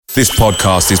This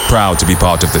podcast is proud to be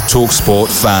part of the TalkSport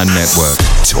Fan Network.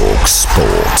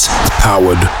 TalkSport.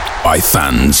 Powered by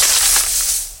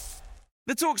fans.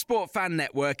 The TalkSport Fan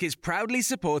Network is proudly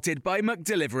supported by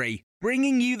McDelivery,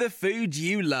 bringing you the food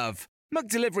you love.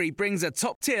 McDelivery brings a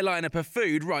top-tier lineup of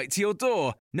food right to your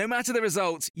door. No matter the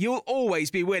result, you'll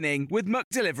always be winning with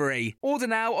McDelivery. Order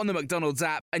now on the McDonald's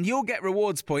app and you'll get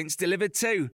rewards points delivered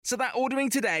too. So that ordering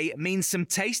today means some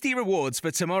tasty rewards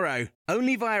for tomorrow.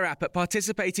 Only via app at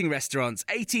participating restaurants.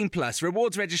 18 plus.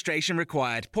 Rewards registration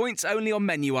required. Points only on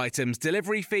menu items.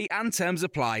 Delivery fee and terms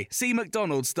apply. See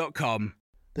mcdonalds.com.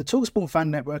 The TalkSport Fan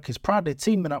Network is proudly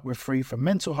teaming up with Free for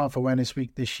Mental Health Awareness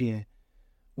Week this year.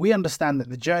 We understand that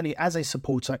the journey as a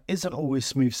supporter isn't always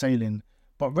smooth sailing,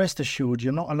 but rest assured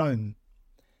you're not alone.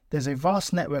 There's a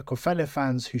vast network of fellow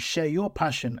fans who share your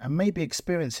passion and may be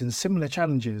experiencing similar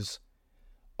challenges.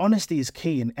 Honesty is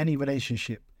key in any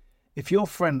relationship. If your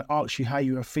friend asks you how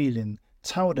you are feeling,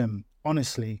 tell them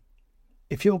honestly.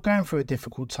 If you're going through a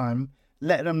difficult time,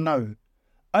 let them know.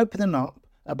 Opening up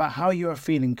about how you are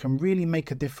feeling can really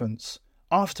make a difference.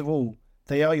 After all,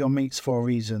 they are your mates for a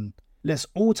reason. Let's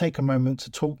all take a moment to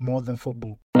talk more than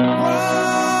football. What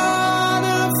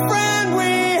a friend we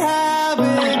have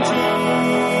in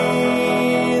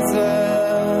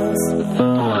Jesus.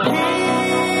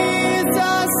 He's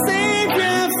our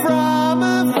Savior from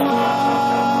afar.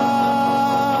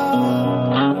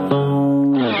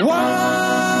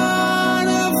 What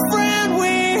a friend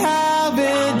we have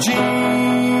in Jesus.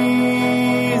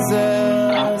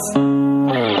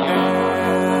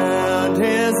 And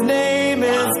his name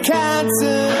is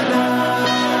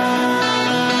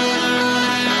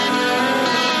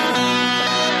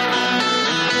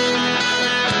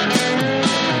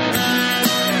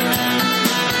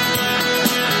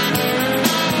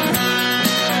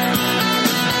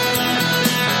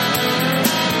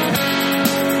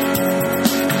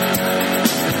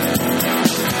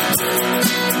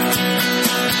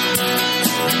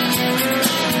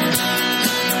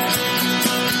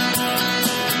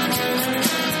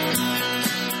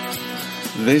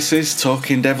This is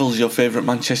Talking Devils, your favourite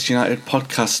Manchester United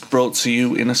podcast, brought to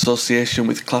you in association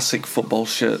with Classic Football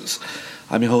Shirts.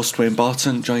 I'm your host, Wayne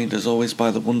Barton, joined as always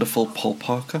by the wonderful Paul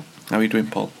Parker. How are you doing,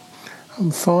 Paul?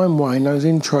 I'm fine, Wayne. Those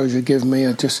intros you give me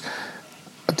are just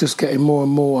getting more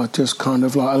and more, just kind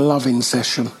of like a loving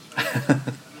session.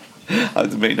 I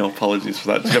make no apologies for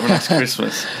that. Did you have a nice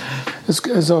Christmas?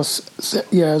 As I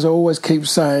always keep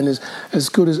saying, as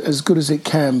good as it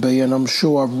can be, and I'm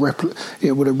sure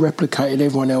it would have replicated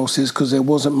everyone else's because there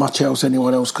wasn't much else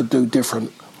anyone else could do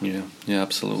different. Yeah,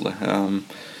 absolutely.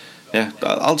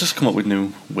 I'll just come up with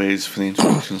new ways for the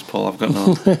introductions, Paul. I've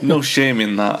got no shame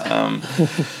in that,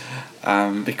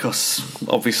 because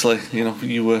obviously,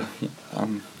 you were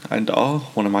and are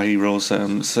one of my heroes.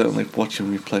 Certainly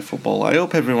watching me play football. I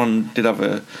hope everyone did have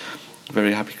a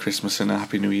very happy Christmas and a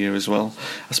happy New Year as well.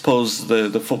 I suppose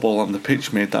the football on the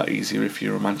pitch made that easier if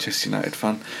you're a Manchester United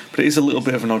fan, but it is a little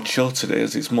bit of an odd show today,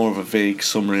 as it's more of a vague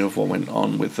summary of what went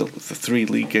on with the 3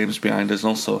 league games behind us, and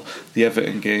also the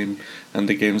Everton game and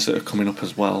the games that are coming up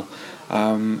as well.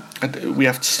 We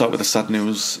have to start with the sad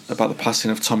news about the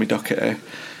passing of Tommy Docherty.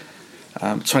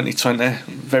 2020,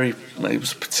 it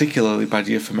was a particularly bad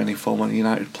year for many former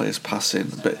United players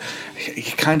passing, but you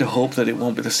kind of hope that it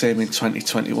won't be the same in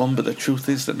 2021, but the truth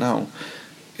is that now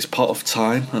it's part of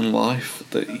time and life,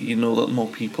 that that more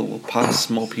people will pass,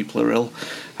 more people are ill,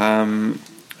 and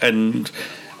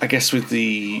I guess with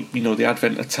the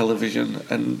advent of television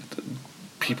and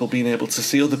people being able to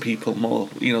see other people more,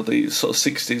 the sort of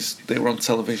 60s they were on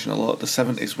television a lot, the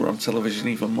 70s were on television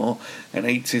even more, and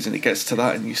 80s, and it gets to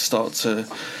that and you start to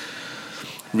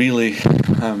really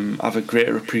have a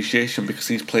greater appreciation because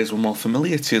these players were more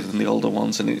familiar to you than the older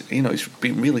ones, and it's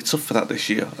been really tough for that this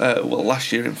year,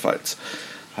 last year in fact.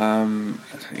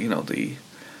 The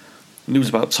news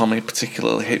about Tommy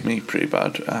particularly hit me pretty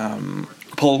bad.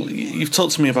 Paul, you've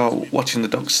talked to me about watching the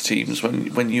Dogs teams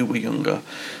when you were younger,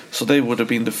 so they would have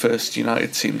been the first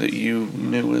United team that you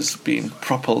knew as being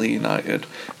properly United,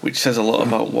 which says a lot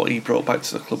about what he brought back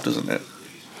to the club, doesn't it?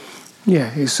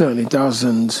 Yeah, it certainly does,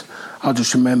 and I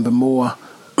just remember more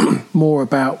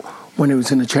about when he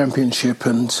was in the Championship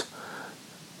and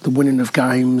the winning of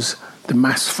games, the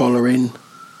mass following.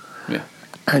 Yeah.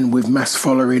 And with mass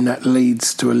following, that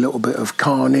leads to a little bit of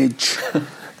carnage.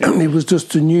 And it was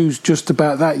just the news just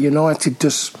about that. United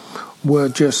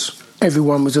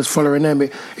everyone was just following them.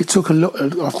 It took a lot,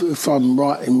 if I'm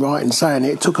right in saying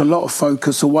it took a lot of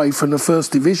focus away from the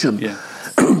First Division. Yeah.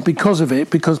 Because of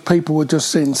it, because people were just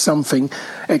seeing something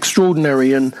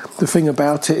extraordinary. And the thing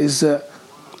about it is that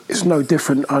it's no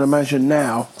different, I'd imagine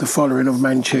now, the following of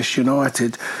Manchester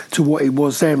United to what it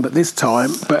was then. But this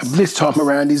time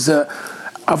around is that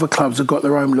other clubs have got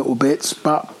their own little bits,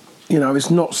 but it's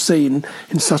not seen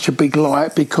in such a big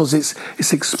light because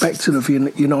it's expected of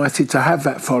United to have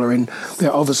that following.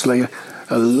 They're obviously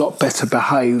a lot better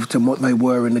behaved than what they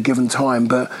were in a given time,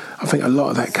 but I think a lot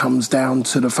of that comes down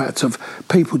to the fact of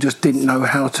people just didn't know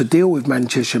how to deal with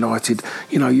Manchester United.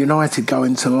 United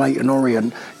going to Leyton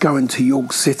Orient, going to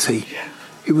York City.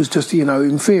 It was just,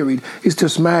 in theory, it's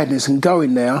just madness. And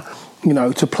going there,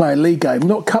 to play a league game,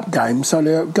 not cup game, so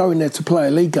they're going there to play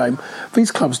a league game.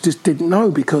 These clubs just didn't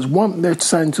know because, one, they're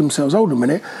saying to themselves, hold on a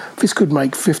minute, this could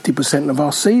make 50% of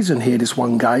our season here, this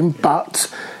one game,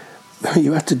 but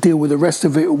you had to deal with the rest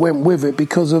of it that went with it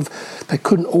because of they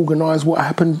couldn't organise what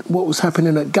was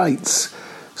happening at Gates.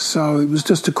 So it was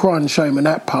just a crying shame in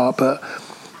that part. But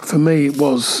for me, it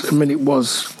was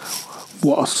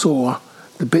what I saw,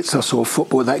 the bits I saw of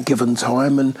football at that given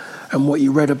time, and what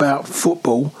you read about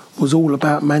football was all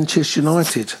about Manchester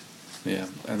United. Yeah,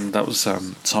 and that was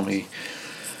Tommy.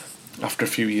 After a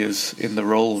few years in the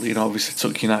role, obviously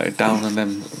took United down, and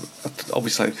then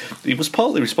obviously he was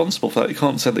partly responsible for that. You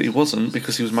can't say that he wasn't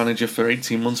because he was manager for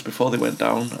 18 months before they went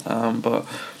down, but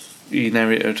he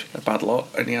inherited a bad lot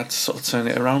and he had to sort of turn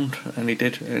it around, and he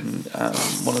did. And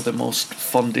one of the most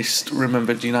fondest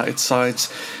remembered United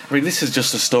sides. I mean, this is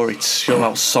just a story to show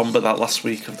how sombre that last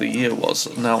week of the year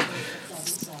was. Now,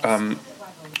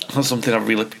 not something I've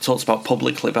really talked about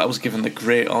publicly, but I was given the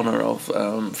great honour of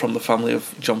from the family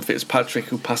of John Fitzpatrick,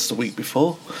 who passed the week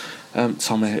before.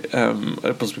 Tommy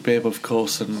Busby Babe, of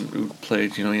course, and who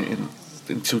played, in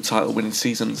 2 title-winning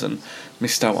seasons and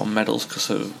missed out on medals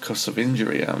because of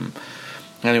injury.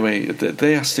 Anyway,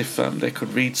 they asked if they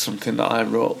could read something that I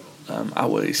wrote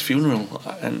at his funeral,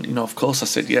 and of course I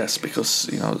said yes because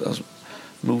I was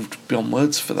moved beyond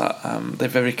words for that. They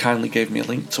very kindly gave me a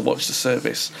link to watch the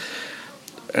service.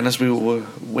 And as we were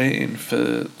waiting for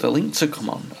the link to come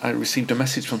on, I received a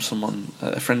message from someone,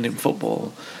 a friend in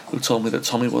football, who told me that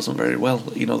Tommy wasn't very well.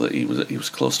 That he was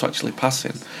close to actually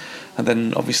passing, and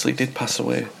then obviously did pass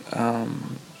away.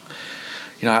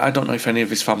 I don't know if any of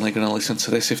his family are going to listen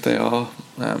to this. If they are,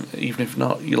 even if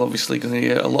not, you're obviously going to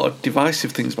hear a lot of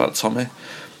divisive things about Tommy.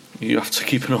 You have to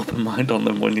keep an open mind on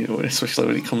them especially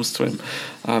when it comes to him.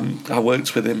 I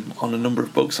worked with him on a number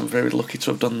of books. I'm very lucky to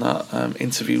have done that.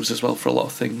 Interviews as well for a lot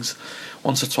of things.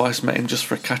 Once or twice met him just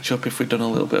for a catch up if we'd done a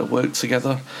little bit of work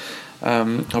together.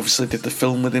 Obviously did the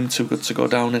film with him, Too Good to Go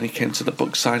Down, and he came to the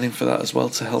book signing for that as well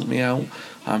to help me out.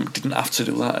 Didn't have to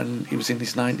do that, and he was in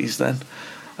his 90s then.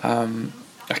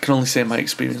 I can only say my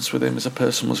experience with him as a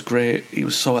person was great. He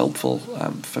was so helpful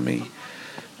for me.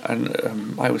 And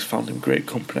I always found him great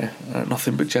company,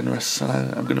 nothing but generous,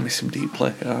 and I'm going to miss him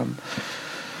deeply.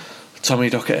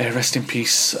 Tommy Docherty, rest in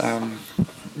peace.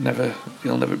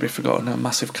 He'll never be forgotten. A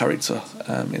massive character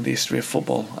in the history of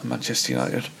football and Manchester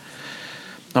United.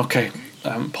 Okay,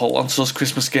 Paul, on to those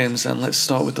Christmas games, and let's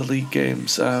start with the league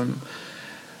games.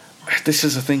 This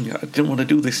is a thing, I didn't want to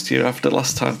do this to you after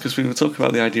last time because we were talking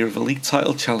about the idea of a league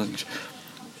title challenge.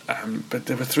 But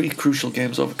there were 3 crucial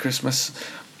games over Christmas.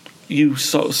 You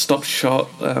sort of stopped short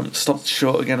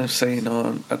again of saying,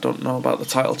 I don't know about the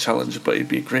title challenge, but it'd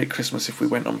be a great Christmas if we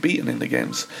went unbeaten in the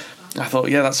games. I thought,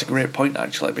 yeah, that's a great point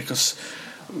actually, because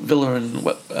Villa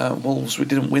and Wolves, we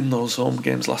didn't win those home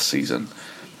games last season,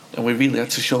 and we really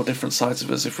had to show different sides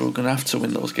of us if we were going to have to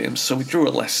win those games. So we drew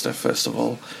at Leicester first of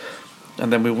all,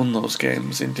 and then we won those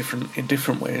games in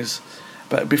different ways.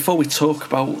 But before we talk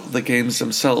about the games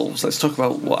themselves, let's talk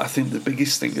about what I think the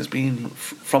biggest thing has been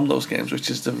from those games, which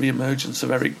is the re-emergence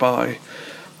of Eric Bailly.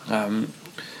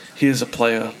 Here's a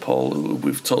player, Paul, who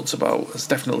we've talked about as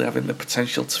definitely having the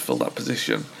potential to fill that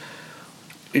position.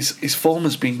 His form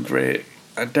has been great,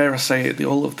 and dare I say it,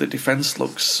 all of the defence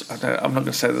looks, I'm not going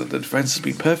to say that the defence has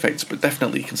been perfect, but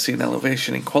definitely you can see an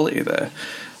elevation in quality there.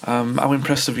 How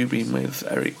impressed have you been with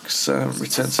Eric's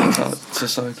return to the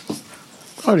side?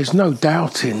 Oh, there's no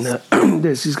doubting that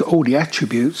he's got all the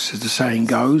attributes, as the saying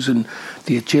goes, and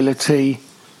the agility.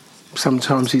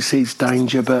 Sometimes he sees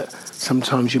danger, but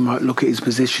sometimes you might look at his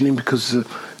positioning because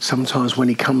sometimes when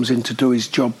he comes in to do his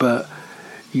job, but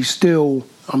you still,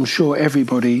 I'm sure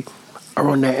everybody are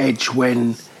on their edge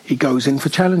when he goes in for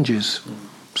challenges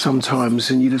sometimes,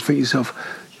 and you just think to yourself,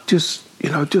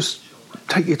 just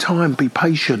take your time, be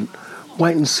patient,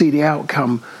 wait and see the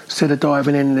outcome instead of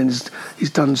diving in. And he's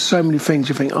done so many things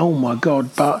you think, oh my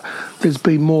God, but there's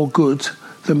been more good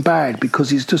than bad because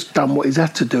he's just done what he's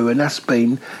had to do, and that's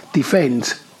been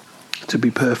defend, to be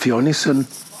perfectly honest. And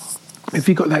if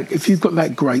you've got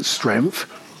that great strength,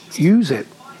 use it.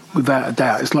 without a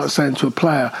doubt. It's like saying to a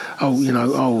player,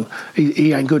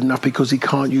 he ain't good enough because he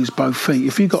can't use both feet.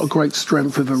 If you've got a great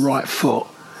strength with a right foot,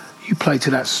 you play to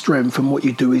that strength, and what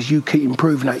you do is you keep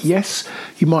improving that. Yes,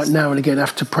 you might now and again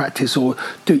have to practice or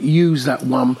use that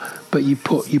one, but you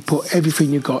put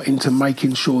everything you got into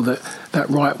making sure that that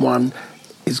right one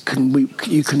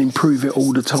you can improve it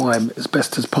all the time as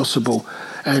best as possible.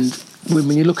 And when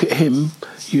you look at him,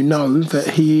 you know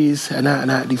that he is an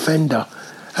out-and-out defender.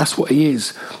 That's what he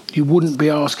is. You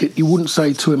wouldn't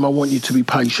say to him, I want you to be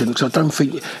patient, because I don't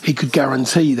think he could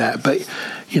guarantee that. But,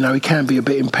 he can be a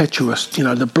bit impetuous.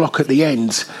 The block at the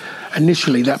end,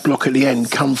 initially that block at the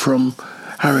end come from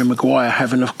Harry Maguire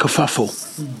having a kerfuffle.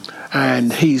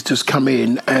 And he's just come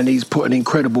in and he's put an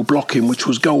incredible block in, which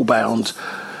was goal-bound.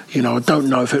 I don't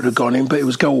know if it would have gone in, but it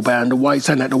was goal-bound. The way De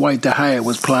Gea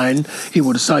was playing, he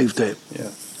would have saved it. Yeah.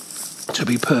 To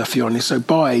be perfectly honest. So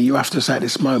Bailly, you have to say at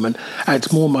this moment,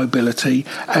 adds more mobility,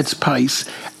 adds pace,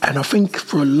 and I think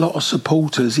for a lot of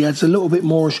supporters, he adds a little bit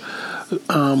more,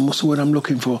 what's the word I'm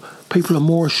looking for? People are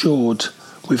more assured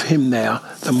with him there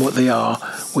than what they are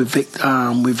with Victor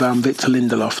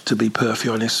Lindelof, to be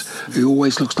perfectly honest. He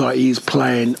always looks like he's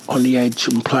playing on the edge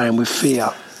and playing with fear.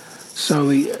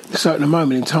 So at a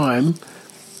moment in time,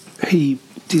 he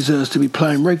deserves to be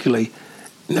playing regularly.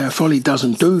 Now, if Ollie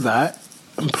doesn't do that,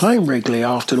 and playing regularly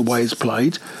after the way he's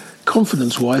played,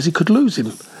 confidence-wise, he could lose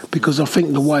him. Because I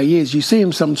think the way he is, you see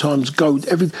him sometimes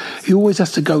he always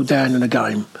has to go down in a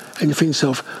game. And you think to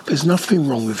yourself, there's nothing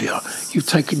wrong with you.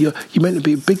 You're meant to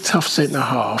be a big, tough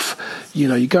centre-half.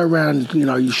 You go around,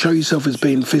 you show yourself as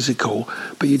being physical,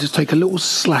 but you just take a little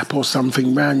slap or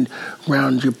something round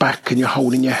your back and you're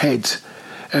holding your head.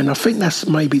 And I think that's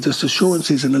maybe just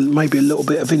assurances and maybe a little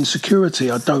bit of insecurity,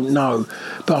 I don't know.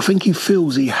 But I think he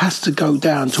feels he has to go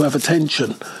down to have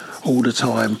attention all the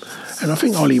time. And I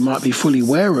think Ollie might be fully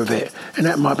aware of it. And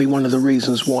that might be one of the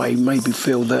reasons why he maybe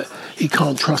feel that he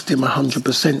can't trust him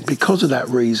 100% because of that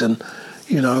reason.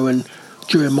 And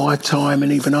during my time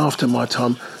and even after my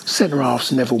time,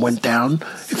 centre-halves never went down.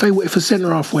 If a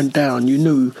centre-half went down, you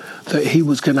knew that he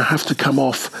was going to have to come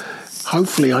off,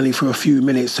 hopefully only for a few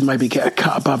minutes, to maybe get a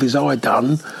cut above his eye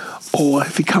done. Or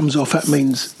if he comes off, that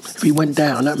means, if he went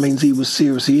down, that means he was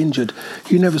seriously injured.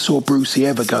 You never saw Brucey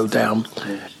ever go down.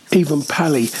 Even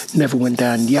Pally never went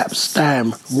down. Jaap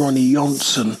Stam, Ronnie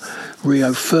Johnson,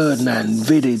 Rio Ferdinand,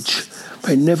 Vidic.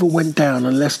 They never went down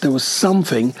unless there was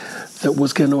something that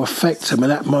was going to affect them at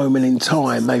that moment in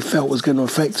time. They felt was going to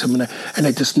affect them, and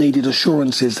they just needed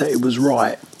assurances that it was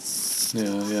right.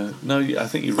 Yeah. No, I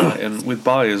think you're right. And with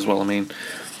Bailly as well, I mean,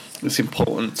 it's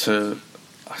important to...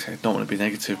 I don't want to be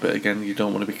negative, but again, you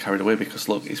don't want to be carried away because,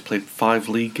 look, he's played 5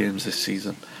 league games this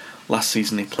season. Last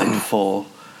season he played 4.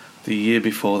 The year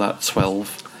before that,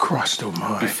 12. Christ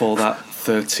almighty. Before that,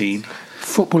 13.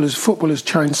 Football has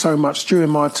changed so much. During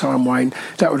my time, Wayne,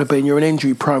 that would have been, you're an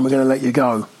injury prone, we're going to let you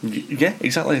go. Yeah,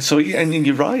 exactly. So, and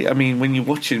you're right. I mean, when you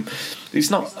watch him,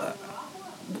 it's not...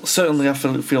 certainly I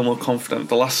feel more confident.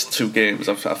 The last 2 games,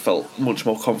 I felt much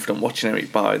more confident watching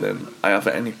Eric Bailly than I have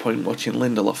at any point watching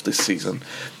Lindelof this season.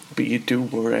 But you do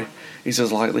worry he's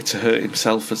as likely to hurt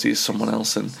himself as he is someone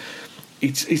else, and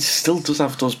he still does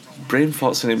have those brain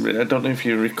thoughts in him. I don't know if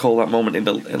you recall that moment in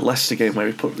the Leicester game where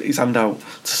he put his hand out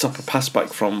to stop a pass back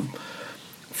from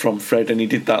Fred, and he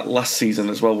did that last season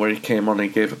as well, where he came on and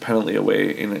he gave a penalty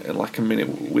away in like a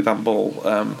minute with that ball.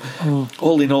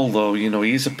 All in all, though,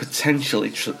 he is a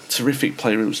potentially terrific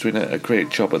player who's doing a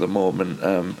great job at the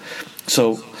moment.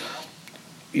 So,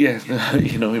 yeah,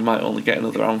 he might only get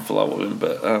another handful out of him,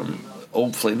 but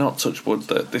hopefully not, touch wood,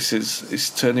 that this is his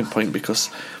turning point,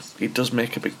 because it does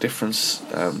make a big difference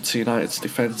to United's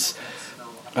defence.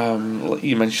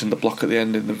 You mentioned the block at the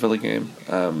end in the Villa game.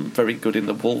 Very good in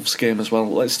the Wolves game as well.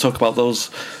 Let's talk about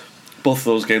both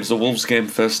those games. The Wolves game,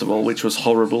 first of all, which was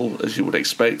horrible, as you would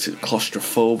expect. It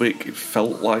claustrophobic. It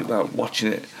felt like that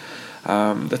watching it.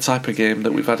 The type of game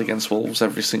that we've had against Wolves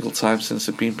every single time since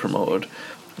they've been promoted.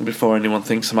 Before anyone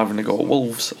thinks I'm having a go at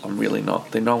Wolves, I'm really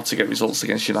not. They know how to get results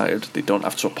against United. They don't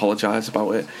have to apologise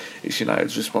about it. It's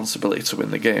United's responsibility to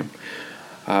win the game.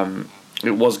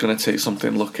 It was going to take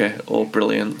something lucky or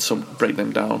brilliant to break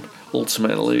them down.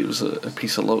 Ultimately, it was a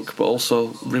piece of luck, but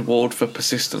also reward for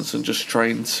persistence and just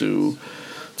trying to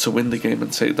win the game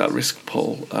and take that risk,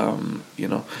 Paul.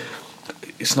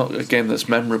 It's not a game that's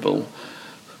memorable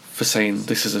for saying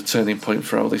this is a turning point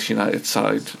for how this United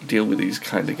side deal with these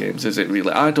kind of games, is it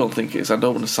really? I don't think it is. I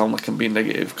don't want to sound like I'm being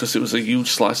negative, because it was a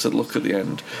huge slice of luck at the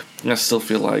end, and I still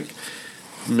feel like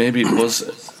maybe it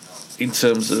was in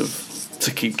terms of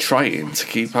to keep trying, to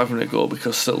keep having a go,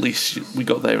 because at least we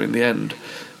got there in the end.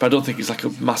 But I don't think it's like a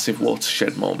massive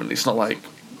watershed moment. It's not like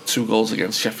 2 goals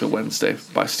against Sheffield Wednesday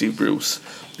by Steve Bruce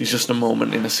is just a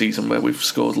moment in a season where we've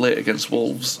scored late against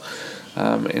Wolves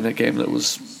in a game that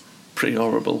was pretty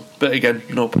horrible. But again,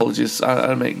 no apologies.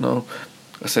 I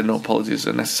say no apologies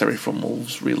are necessary from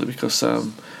Wolves, really, because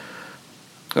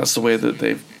that's the way that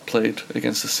they've played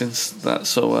against us since that.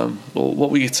 So,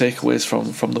 what were your takeaways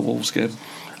from the Wolves game?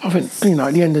 I think,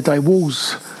 at the end of the day,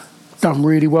 Wolves done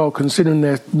really well considering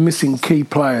they're missing key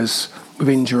players with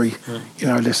injury.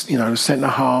 The centre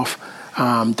half,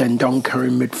 Dendoncker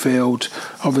in midfield.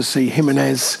 Obviously,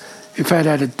 Jimenez. If they'd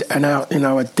had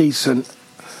a decent,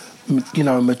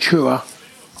 mature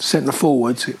centre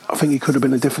forwards, I think it could have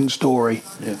been a different story.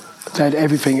 Yeah. They had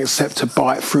everything except to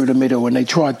bite through the middle, and they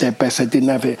tried their best. They didn't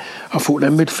have it. I thought their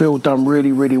midfield done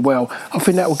really, really well. I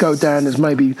think that will go down as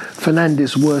maybe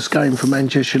Fernandes' worst game for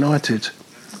Manchester United,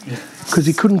 because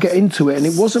he couldn't get into it, and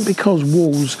it wasn't because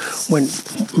Wolves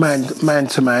went man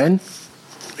to man.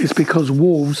 It's because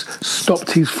Wolves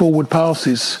stopped his forward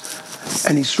passes,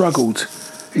 and he struggled.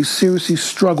 He seriously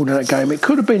struggled in that game. It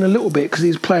could have been a little bit because he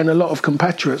was playing a lot of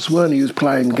compatriots, weren't he, he was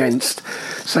playing against.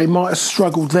 So he might have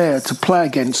struggled there to play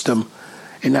against them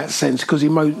in that sense, because he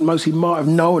mostly might have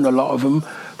known a lot of them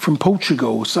from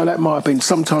Portugal. So that might have been,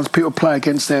 sometimes people play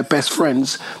against their best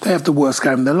friends, they have the worst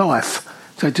game of their life.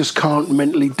 They just can't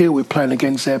mentally deal with playing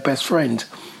against their best friend.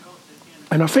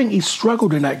 And I think he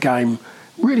struggled in that game,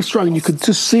 really struggling. You could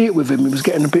just see it with him. He was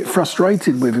getting a bit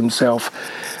frustrated with himself.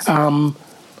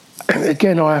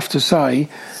 Again, I have to say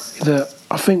that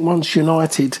I think once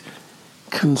United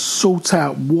can sort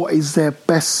out what is their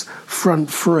best front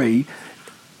three,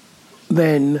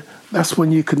 then that's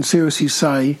when you can seriously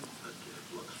say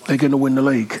they're going to win the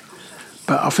league.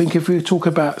 But I think if we talk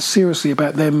seriously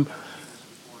about them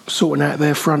sorting out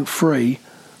their front three,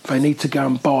 they need to go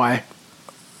and buy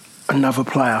another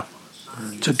player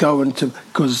to go and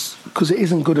because it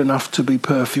isn't good enough, to be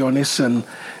perfectly honest. And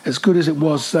as good as it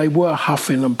was, they were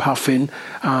huffing and puffing.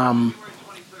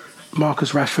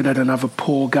 Marcus Rashford had another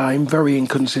poor game, very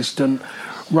inconsistent,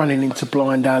 running into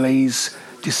blind alleys,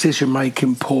 decision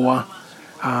making poor.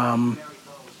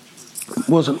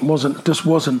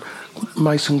 Wasn't.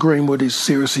 Mason Greenwood is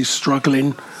seriously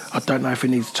struggling. I don't know if he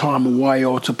needs time away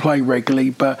or to play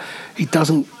regularly, but he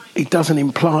doesn't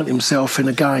implant himself in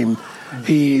a game.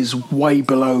 He is way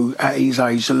below, at his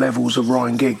age, the levels of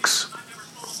Ryan Giggs.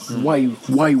 Way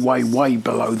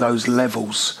below those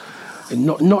levels. And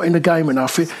not in the game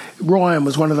enough. Ryan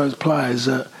was one of those players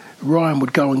that Ryan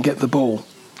would go and get the ball,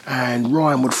 and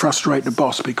Ryan would frustrate the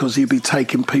boss because he'd be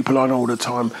taking people on all the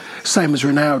time. Same as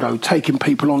Ronaldo, taking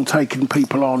people on,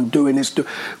 doing this.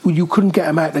 Well, you couldn't get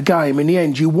him out of the game. In the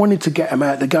end, you wanted to get him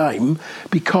out of the game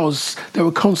because there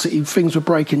were constantly, things were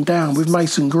breaking down. With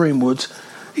Mason Greenwood,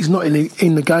 he's not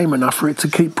in the game enough for it to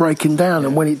keep breaking down,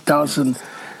 and when it does, and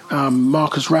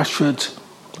Marcus Rashford,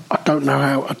 I don't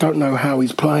know how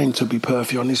he's playing, to be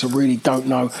perfectly honest. I really don't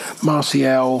know.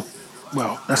 Martial,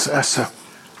 well, that's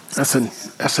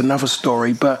another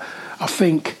story. But I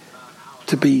think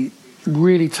to be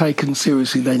really taken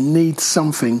seriously, they need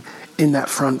something in that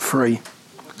front three,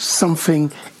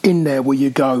 something in there where you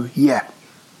go, yeah.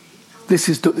 This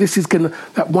is gonna,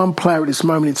 that one player at this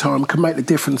moment in time can make the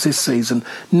difference this season.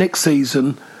 Next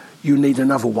season, you need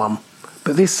another one.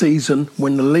 But this season,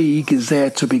 when the league is there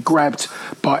to be grabbed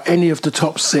by any of the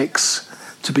top six,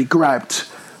 to be grabbed,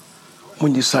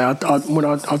 when you say, I don't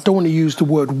want to use the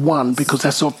word won because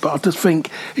that's off, but I just think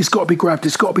it's got to be grabbed,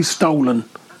 it's got to be stolen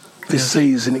this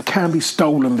season. It can be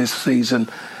stolen this season.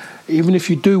 Even if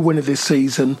you do win it this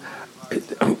season,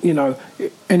 you know,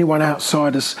 anyone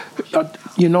outside us,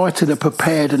 United are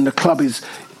prepared and the club is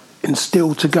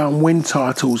instilled to go and win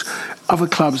titles. Other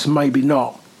clubs maybe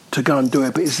not to go and do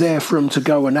it, but it's there for them to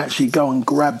go and actually go and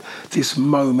grab this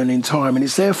moment in time, and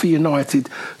it's there for United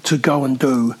to go and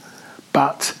do.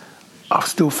 But I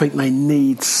still think they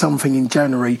need something in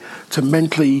January to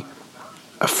mentally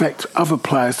affect other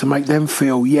players, to make them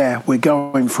feel, yeah, we're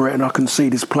going for it, and I can see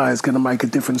this player's going to make a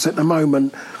difference. At the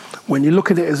moment, when you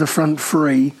look at it as a front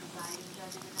three,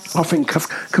 I think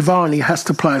Cavani has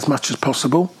to play as much as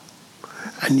possible,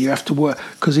 and you have to work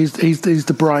because he's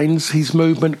the brains. His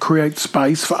movement creates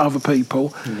space for other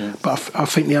people, but I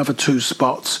think the other two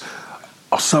spots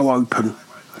are so open.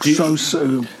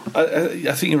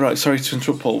 I think you're right. Sorry to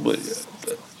interrupt, Paul, but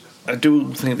I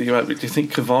do think that you're right. But do you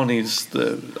think Cavani's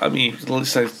let's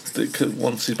say that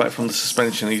once he's back from the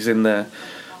suspension, he's in there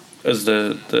as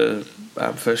the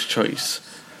first choice.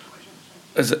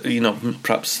 as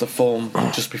perhaps the form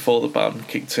just before the ban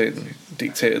kicked in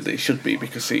dictated that it should be,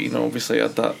 because he, obviously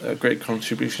had that great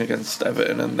contribution against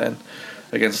Everton and then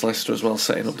against Leicester as well,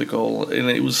 setting up the goal. And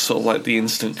it was sort of like the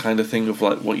instant kind of thing of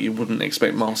like what you wouldn't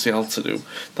expect Martial to do.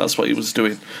 That's what he was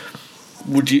doing.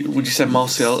 Would you say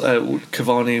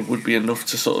Cavani would be enough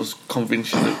to sort of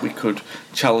convince you that we could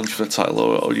challenge for the title,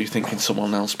 or are you thinking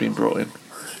someone else being brought in?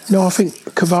 No, I think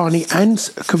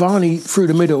Cavani through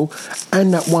the middle,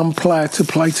 and that one player to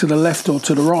play to the left or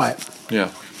to the right.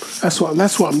 Yeah, that's what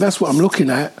I'm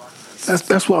looking at.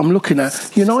 That's what I'm looking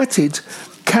at. United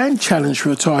can challenge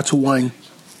for a title, Wayne.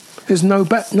 There's no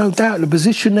doubt the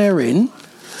position they're in,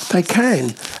 they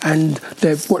can, and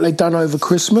what they've done over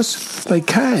Christmas, they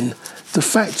can. The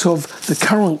fact of the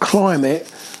current climate,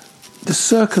 the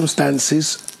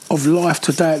circumstances of life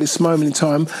today at this moment in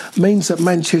time means that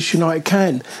Manchester United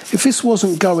can. If this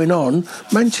wasn't going on,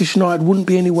 Manchester United wouldn't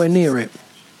be anywhere near it.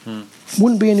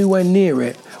 Wouldn't be anywhere near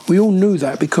it. We all knew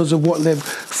that because of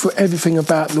for everything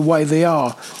about the way they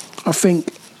are. I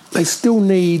think they still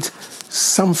need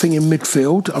something in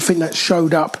midfield. I think that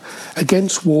showed up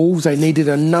against Wolves. They needed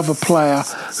another player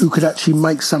who could actually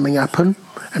make something happen.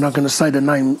 And I'm going to say the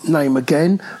name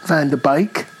again, Van der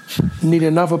Beek. Need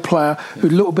another player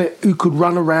who could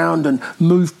run around and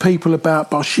move people about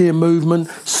by sheer movement,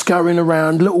 scurrying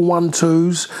around, little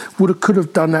 1-2s. Could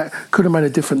have done that. Could have made a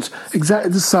difference. Exactly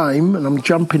the same, and I'm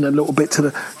jumping a little bit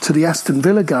to the Aston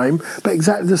Villa game, but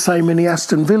exactly the same in the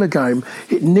Aston Villa game.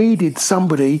 It needed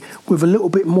somebody with a little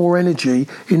bit more energy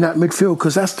in that midfield,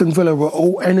 because Aston Villa were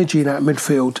all energy in that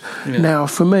midfield. Yeah. Now,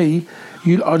 for me,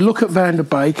 I look at Van der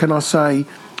Beek and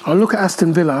I look at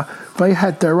Aston Villa. They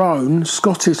had their own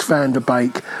Scottish Van der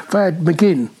Beek. They had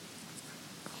McGinn.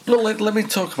 Well, let me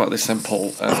talk about this then, Paul,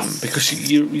 because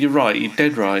you're right, you're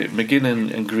dead right. McGinn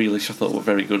and Grealish, I thought, were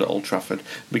very good at Old Trafford.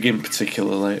 McGinn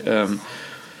particularly.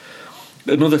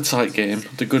 Another tight game,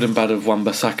 the good and bad of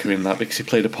Wan-Bissaka in that, because he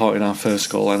played a part in our first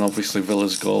goal and obviously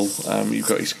Villa's goal. You've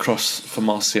got his cross for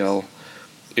Martial.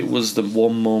 It was the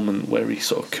one moment where he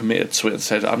sort of committed to it and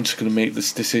said, I'm just going to make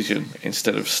this decision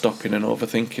instead of stopping and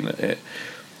overthinking it.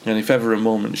 And if ever a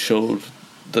moment showed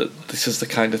that this is the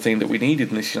kind of thing that we needed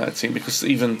in this United team, because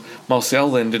even Martial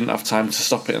then didn't have time to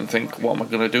stop it and think, what am I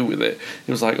going to do with it?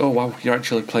 He was like, oh wow, you're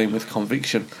actually playing with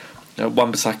conviction.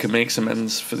 Wan-Bissaka makes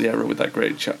amends for the error with that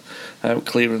great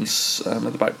clearance at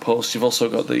the back post. You've also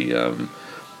got the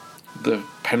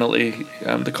penalty,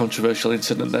 the controversial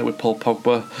incident there with Paul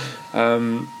Pogba.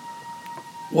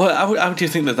 How do you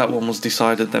think that one was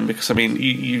decided then? Because, I mean,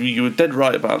 you were dead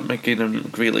right about McGinn and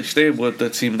Grealish. They were the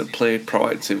team that played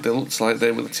proactive. They looked like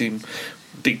they were the team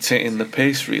dictating the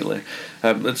pace, really. The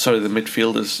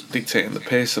midfielders dictating the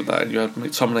pace of that. And you had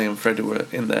McTominay and Fred who were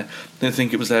in there. I didn't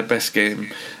think it was their best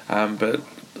game, but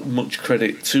much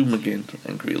credit to McGinn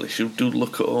and Grealish, who do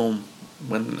look at home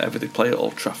whenever they play at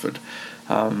Old Trafford.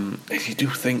 You do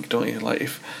think, don't you, like,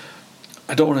 if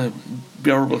I don't want to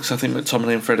be horrible, because I think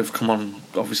McTominay and Fred have come on.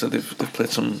 Obviously, they've played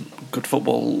some good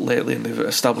football lately, and they're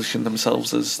establishing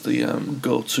themselves as the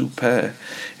go-to pair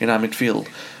in our midfield.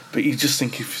 But you just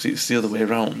think if it's the other way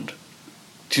around,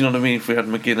 do you know what I mean? If we had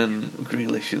McGinn and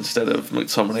Grealish instead of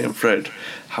McTominay and Fred,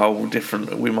 how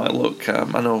different we might look.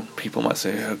 I know people might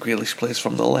say, Grealish plays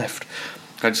from the left.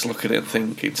 I just look at it and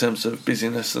think, in terms of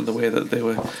busyness and the way that they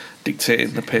were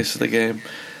dictating the pace of the game.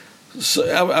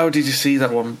 So how did you see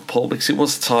that one, Paul? Because it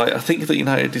was tight. I think that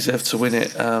United deserved to win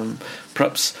it.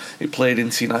 Perhaps it played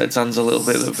into United's hands a little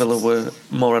bit that Villa were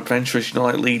more adventurous,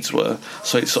 like Leeds were.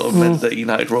 So it sort of meant that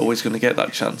United were always going to get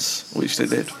that chance, which they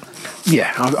did.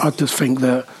 Yeah, I just think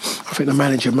the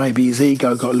manager, maybe his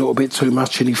ego got a little bit too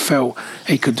much, and he felt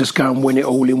he could just go and win it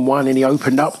all in one, and he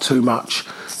opened up too much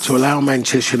to allow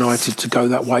Manchester United to go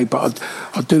that way. But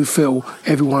I do feel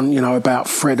everyone, about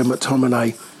Fred and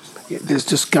McTominay. There's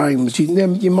just games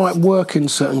you might work in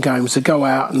certain games to go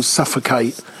out and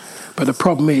suffocate, but the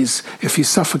problem is if you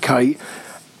suffocate,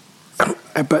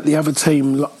 but the other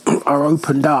team are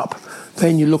opened up,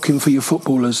 then you're looking for your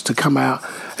footballers to come out,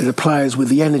 and the players with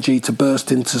the energy to burst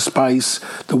into space,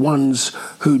 the ones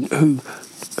who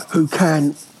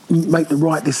can make the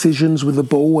right decisions with the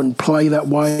ball and play that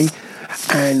way.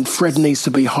 And Fred needs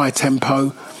to be high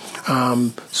tempo.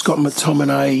 Scott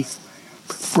McTominay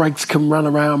can run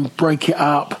around, break it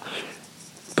up,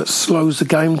 but slows the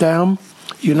game down.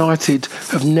 United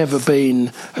have never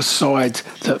been a side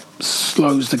that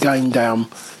slows the game down.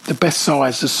 The best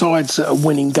sides, the sides that are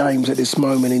winning games at this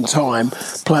moment in time,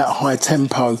 play at high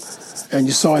tempo. And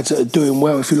your sides that are doing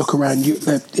well, if you look around,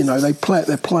 they're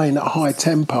playing at high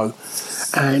tempo.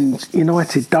 And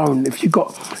United don't. If you've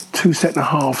got two centre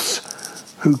halves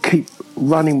who keep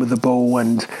running with the ball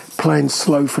and playing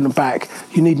slow from the back,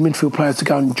 you need midfield players to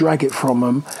go and drag it from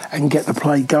them and get the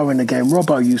play going again.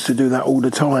 Robbo used to do that all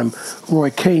the time.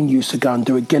 Roy Keane used to go and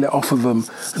do it, get it off of them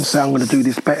and say, I'm going to do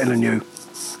this better than you.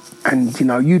 And, you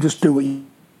know, you just do what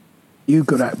you're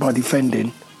good at by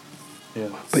defending. Yeah.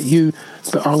 But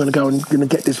I'm going to go and going to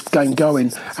get this game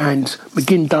going. And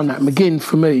McGinn done that. McGinn,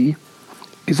 for me,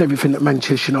 is everything that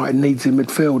Manchester United needs in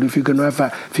midfield. If you're going to have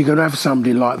that, if you're going to have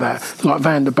somebody like that, like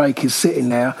Van der Beek is sitting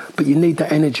there, but you need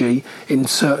that energy in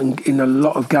a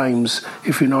lot of games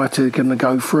if United are going to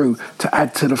go through, to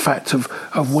add to the fact of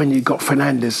when you got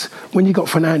Fernandes. When you got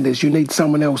Fernandes, you need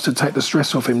someone else to take the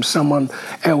stress off him, someone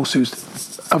else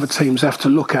who's other teams have to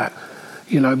look at,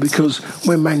 you know, because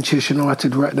when Manchester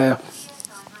United were at their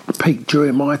peak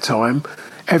during my time,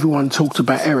 everyone talked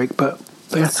about Eric, but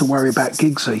they had to worry about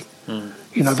Giggsy.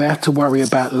 You know, they had to worry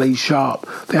about Lee Sharp.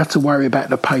 They had to worry about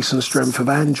the pace and strength of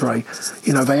Andre.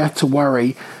 You know, they had to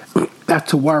worry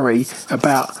about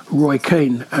Roy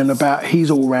Keane and about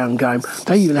his all-round game.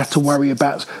 They even had to worry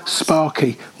about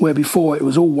Sparky, where before it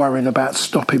was all worrying about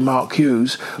stopping Mark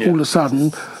Hughes. Yeah. All of a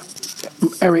sudden,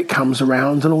 Eric comes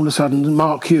around and all of a sudden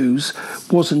Mark Hughes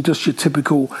wasn't just your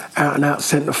typical out-and-out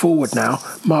centre-forward now.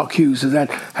 Mark Hughes had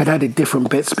added different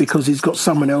bits because he's got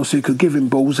someone else who could give him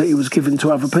balls that he was giving to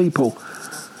other people.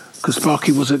 Because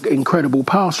Sparky was an incredible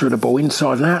passer of the ball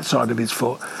inside and outside of his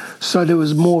foot. So there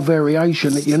was more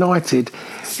variation at United.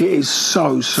 It is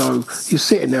so... You're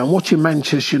sitting there and watching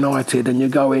Manchester United and you're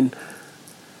going...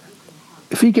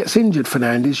 If he gets injured,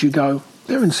 Fernandes, you go,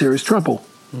 they're in serious trouble.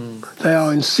 They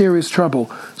are in serious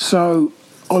trouble. So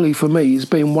Ollie, for me, has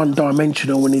been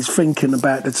one-dimensional when he's thinking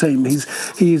about the team.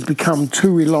 He has become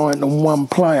too reliant on one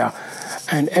player.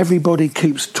 And everybody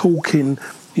keeps talking...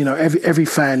 You know, every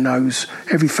fan knows,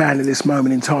 every fan at this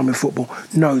moment in time in football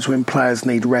knows when players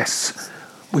need rests,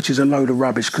 which is a load of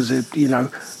rubbish because, you know,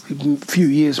 a few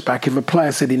years back, if a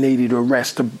player said he needed a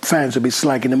rest, the fans would be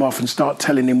slagging him off and start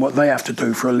telling him what they have to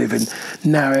do for a living.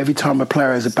 Now, every time a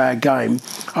player has a bad game,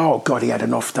 oh, God, he had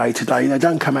an off day today. They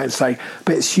don't come out and say,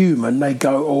 but it's human. They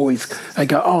go,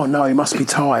 oh, no, he must be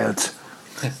tired.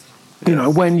 You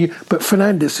know, but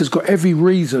Fernandes has got every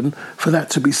reason for that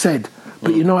to be said.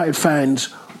 But United fans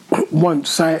won't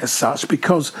say it as such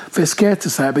because they're scared to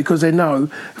say it because they know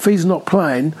if he's not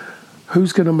playing,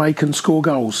 who's going to make and score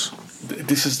goals?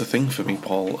 This is the thing for me,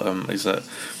 Paul, is that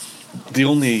the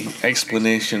only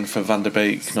explanation for Van der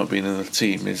Beek not being in the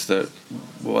team is that,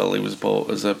 well, he was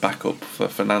bought as a backup for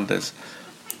Fernandes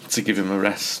to give him a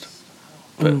rest.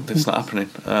 But it's not happening,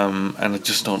 and I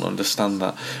just don't understand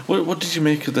that. What did you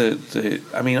make of the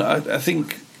I mean, I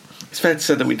think it's fair to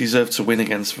say that we deserved to win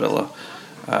against Villa,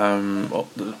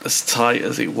 as tight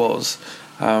as it was.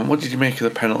 What did you make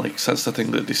of the penalty? Because that's the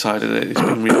thing that decided it. It's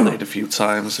been replayed a few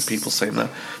times. The people saying that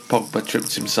Pogba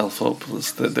tripped himself up,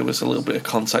 that there was a little bit of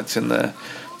contact in there.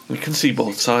 We can see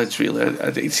both sides, really.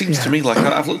 It seems to me like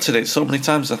I've looked at it so many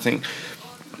times, I think,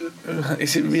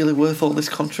 is it really worth all this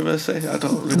controversy? I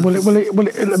don't really... Well,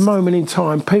 at the moment in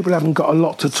time, people haven't got a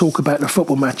lot to talk about the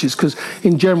football matches because,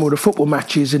 in general, the football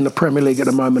matches in the Premier League at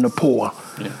the moment are poor.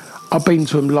 Yeah. I've been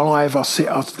to them live.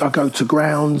 I go to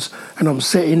grounds and I'm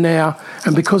sitting there.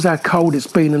 And because how cold it's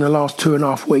been in the last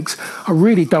 2.5 weeks, I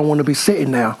really don't want to be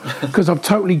sitting there because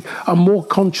I'm more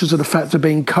conscious of the fact of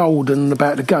being cold than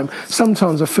about the game.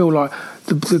 Sometimes I feel like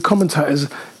the commentators,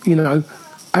 you know,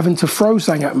 having to throw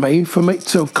something at me for me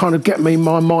to kind of get me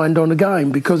my mind on the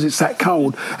game because it's that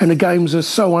cold and the games are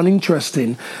so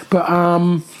uninteresting. But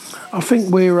I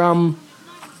think we're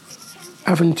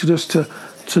having to just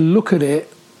to look at it.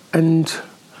 And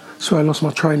so I lost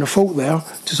my train of thought there.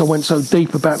 Just I went so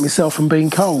deep about myself and being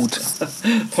cold.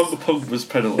 Pogba's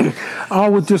penalty. I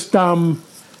would just, I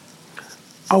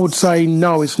would say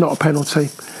no, it's not a penalty.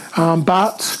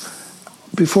 But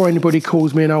before anybody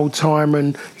calls me an old timer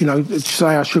and you know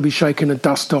say I should be shaking the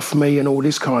dust off me and all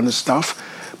this kind of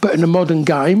stuff, but in the modern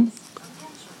game,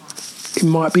 it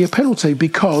might be a penalty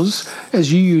because,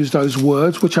 as you use those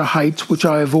words, which I hate, which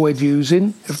I avoid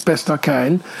using as best I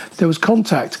can, there was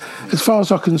contact. As far as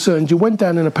I'm concerned, you went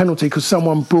down in a penalty because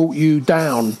someone brought you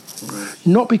down.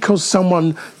 Not because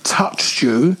someone touched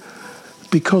you,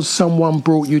 because someone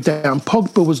brought you down.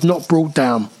 Pogba was not brought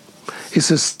down. It's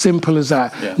as simple as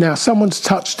that. Yeah. Now, someone's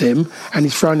touched him and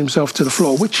he's thrown himself to the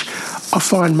floor, which I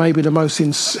find maybe the most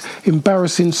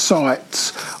embarrassing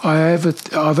sights I've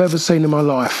ever seen in my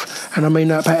life. And I mean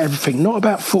that about everything, not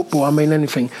about football, I mean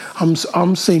anything.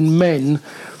 I'm seeing men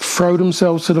throw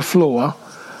themselves to the floor,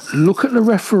 look at the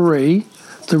referee,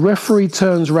 the referee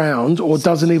turns round or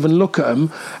doesn't even look at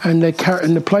them, and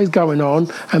the play's going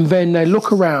on, and then they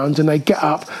look around and they get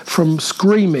up from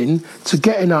screaming to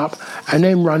getting up and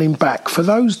then running back. For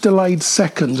those delayed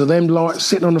seconds of them like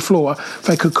sitting on the floor,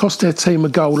 they could cost their team a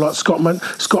goal, like Scott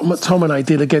McTominay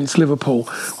did against Liverpool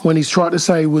when he's tried to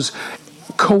say he was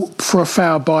caught for a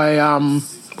foul by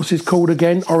what's his called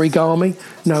again? Origami?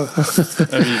 No.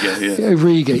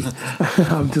 Origi.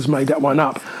 I've just made that one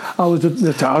up. I was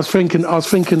thinking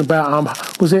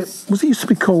about was it used to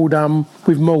be called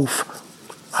with Morph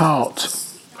Heart.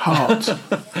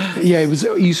 Yeah, it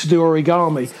used to do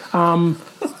origami.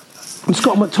 And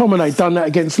Scott McTominay done that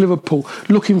against Liverpool,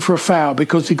 looking for a foul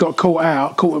because he got caught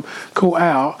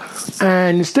out,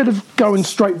 and instead of going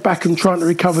straight back and trying to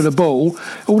recover the ball,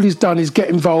 all he's done is get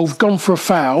involved, gone for a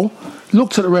foul,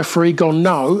 looked at the referee, gone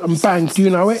no, and bang, do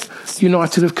you know it?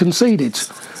 United have conceded.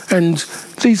 And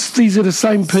these are the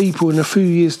same people in a few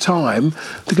years' time.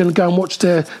 They're going to go and watch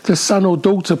their son or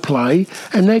daughter play,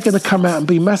 and they're going to come out and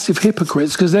be massive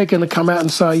hypocrites because they're going to come out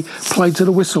and say, play to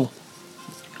the whistle.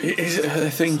 It is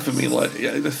a thing for me. Like,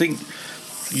 I think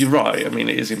you're right. I mean,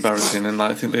 it is embarrassing, and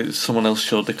I think that someone else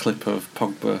showed the clip of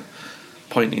Pogba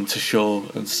pointing to Shaw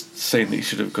and saying that he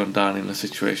should have gone down in the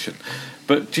situation.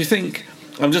 But do you think?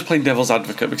 I'm just playing devil's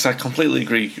advocate because I completely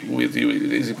agree with you.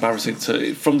 It is embarrassing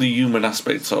from the human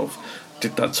aspects of,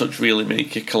 did that touch really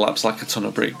make you collapse like a ton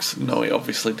of bricks? No, it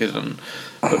obviously didn't.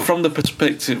 But from the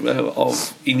perspective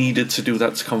of he needed to do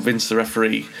that to convince the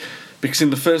referee, because in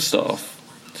the first half,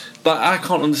 I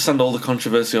can't understand all the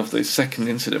controversy of this second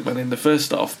incident, when in the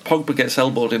first half, Pogba gets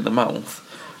elbowed in the mouth,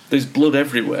 there's blood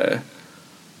everywhere.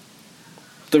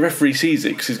 The referee sees it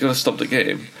because he's going to stop the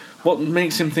game. What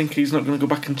makes him think he's not going to go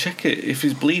back and check it? If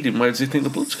he's bleeding, where does he think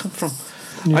the blood's come from?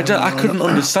 Yeah, I couldn't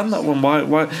understand that one. Why?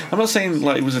 I'm not saying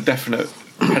like it was a definite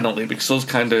penalty, because those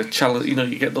kind of challenge,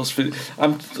 you get those.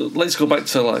 Let's go back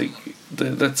to like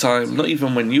the time, not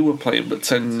even when you were playing, but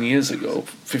 10 years ago,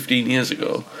 15 years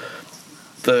ago.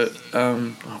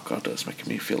 Oh god, that's making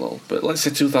me feel old. But let's say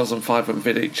 2005 when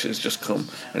Vidic has just come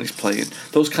and he's playing.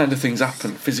 Those kind of things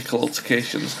happen, physical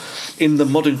altercations. In the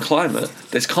modern climate,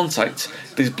 there's contact,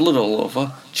 there's blood all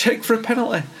over. Check for a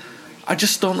penalty. I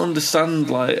just don't understand.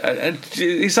 Like,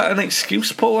 is that an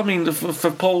excuse, Paul? I mean,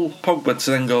 for Paul Pogba to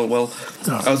then go, well,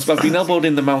 I've been elbowed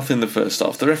in the mouth in the first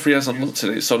half. The referee hasn't looked at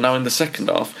it, so now in the second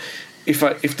half,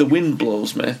 if the wind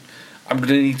blows me, I'm going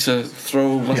to need to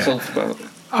throw myself about.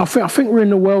 I think we're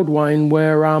in a world, Wayne,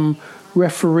 where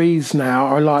referees now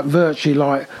are like virtually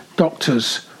like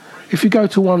doctors. If you go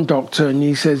to one doctor and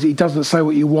he says he doesn't say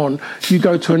what you want, you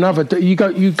go to another. You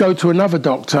go to another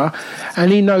doctor,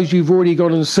 and he knows you've already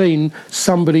gone and seen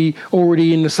somebody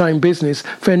already in the same business.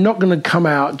 They're not going to come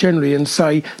out generally and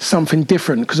say something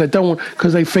different because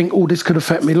they think, oh, this could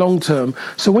affect me long term.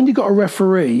 So when you've got a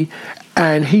referee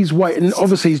and he's waiting,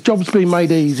 obviously his job's been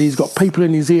made easy. He's got people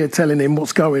in his ear telling him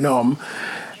what's going on.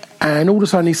 And all of a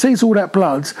sudden he sees all that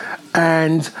blood,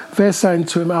 and they're saying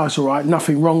to him, oh, it's all right,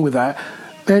 nothing wrong with that.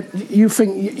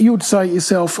 You'd say to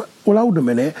yourself, well, hold a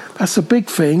minute, that's a big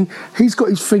thing. He's got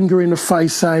his finger in the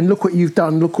face saying, look what you've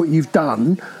done, look what you've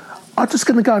done. I'm just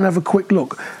going to go and have a quick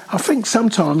look. I think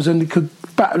sometimes, and it could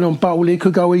batten on bowling, it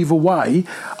could go either way.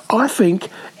 I think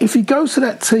if he goes to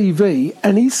that TV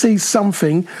and he sees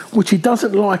something which he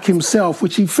doesn't like himself,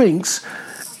 which he thinks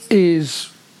is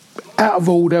out of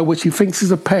order, which he thinks is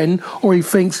a pen, or he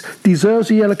thinks deserves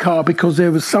a yellow card because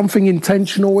there was something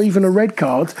intentional, or even a red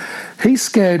card, he's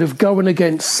scared of going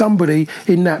against somebody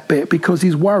in that bit because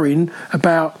he's worrying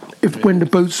about when the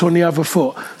boot's on the other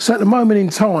foot. So at the moment in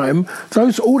time,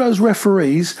 all those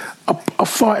referees are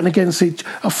fighting against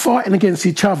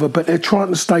each other, but they're trying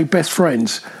to stay best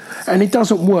friends. And it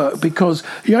doesn't work, because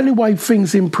the only way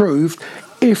things improve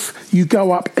if you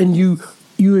go up and you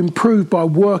improve by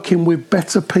working with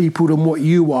better people than what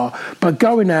you are, by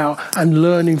going out and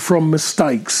learning from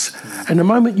mistakes. And the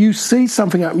moment you see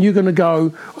something happen, you're going to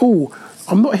go, oh,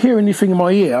 I'm not hearing anything in my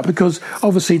ear, because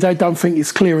obviously they don't think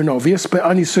it's clear and obvious, but it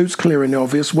only suits clear and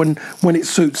obvious when it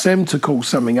suits them to call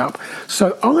something up.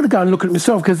 So I'm going to go and look at it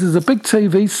myself, because there's a big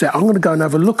TV set. I'm going to go and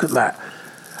have a look at that.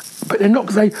 But they're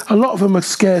not. A lot of them are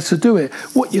scared to do it.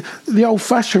 The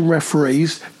old-fashioned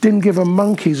referees didn't give a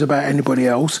monkeys about anybody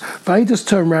else. They just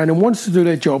turned around and wanted to do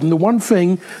their job. And the one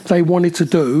thing they wanted to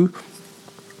do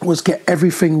was get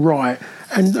everything right.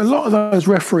 And a lot of those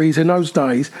referees in those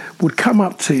days would come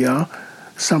up to you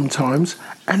sometimes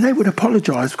And they would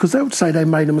apologise because they would say they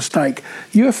made a mistake.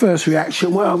 Your first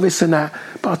reaction, well, this and that.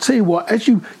 But I'll tell you what, as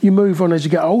you move on, as you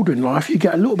get older in life, you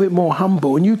get a little bit more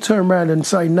humble and you turn around and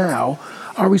say now,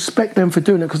 I respect them for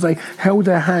doing it because they held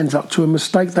their hands up to a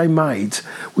mistake they made,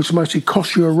 which mostly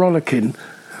cost you a rollicking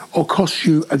or cost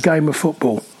you a game of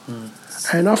football.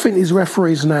 And I think these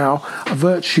referees now are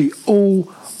virtually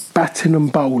all batting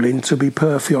and bowling, to be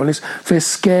perfectly honest. They're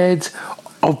scared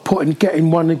of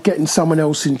getting someone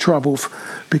else in trouble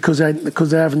because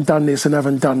they haven't done this and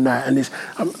haven't done that. And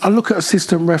I look at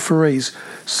assistant referees.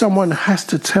 Someone has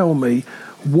to tell me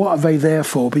what are they there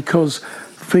for, because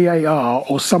VAR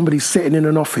or somebody sitting in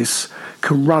an office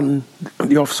can run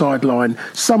the offside line.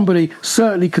 Somebody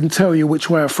certainly can tell you which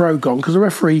way a throw gone, because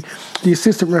the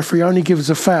assistant referee only gives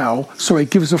a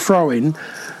throw in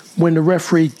when the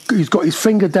referee, who's got his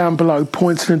finger down below,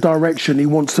 points in a direction he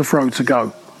wants the throw to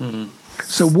go. Mm-hmm.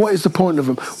 So what is the point of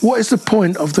them? What is the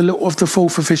point of the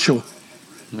fourth official?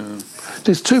 No.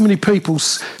 There's too many people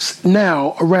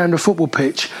now around the football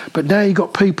pitch, but now you've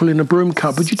got people in the broom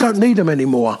cupboard. You don't need them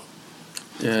anymore.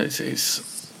 Yeah, it's.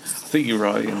 I think you're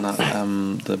right in that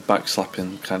the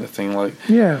backslapping kind of thing. Like,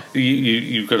 yeah,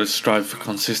 you've got to strive for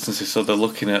consistency. So they're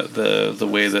looking at the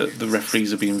way that the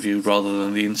referees are being viewed rather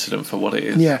than the incident for what it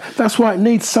is. Yeah, that's why it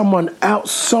needs someone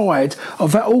outside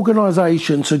of that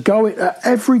organisation to go at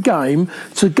every game,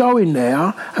 to go in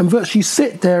there and virtually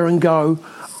sit there and go,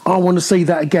 I want to see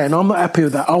that again. I'm not happy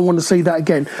with that. I want to see that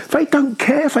again. They don't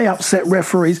care if they upset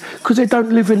referees because they don't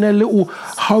live in their little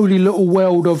holy little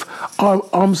world of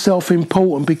I'm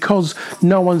self-important because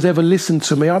no one's ever listened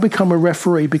to me. I become a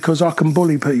referee because I can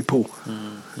bully people.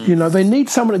 Mm-hmm. You know, they need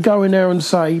someone to go in there and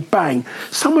say, bang.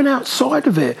 Someone outside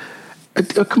of it.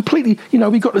 A completely, you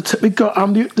know, we've got the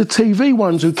TV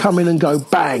ones who come in and go,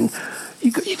 bang.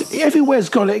 Everywhere's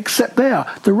got it except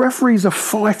there. The referees are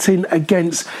fighting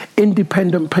against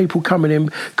independent people coming in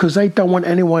because they don't want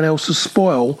anyone else to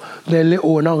spoil their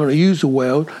little, and I'm going to use the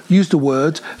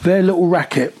word, their little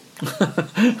racket. I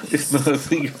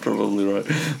think you're probably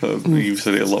right. You've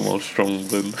said it a lot more strong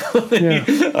than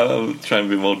I'm trying to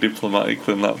be more diplomatic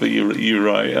than that, but you're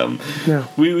right.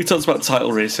 We talked about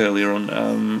title race earlier on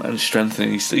and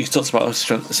strengthening. He talked about a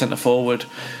centre forward.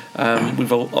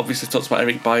 We've obviously talked about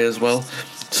Eric Bailly as well.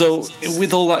 So,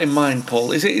 with all that in mind,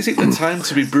 Paul, is it the time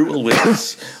to be brutal with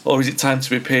this, or is it time to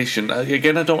be patient?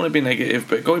 Again, I don't want to be negative,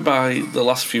 but going by the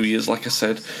last few years, like I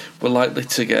said, we're likely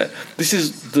to get... This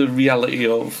is the reality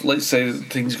of, let's say,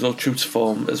 things go true to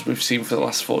form, as we've seen for the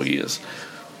last 4 years.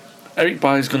 Eric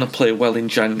Bailly is going to play well in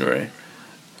January,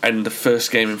 and the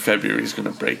first game in February is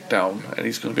going to break down, and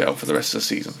he's going to be out for the rest of the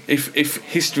season. If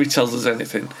history tells us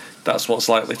anything, that's what's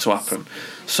likely to happen.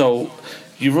 So...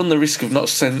 you run the risk of not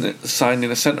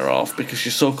signing a centre-half because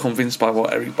you're so convinced by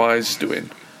what Eric Bailly is doing.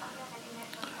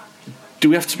 Do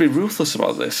we have to be ruthless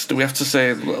about this? Do we have to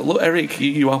say, look, Eric,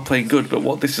 you are playing good, but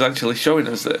what this is actually showing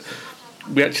us that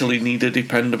we actually need a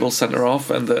dependable centre-half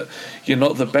and that you're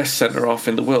not the best centre-half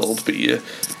in the world, but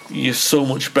you're so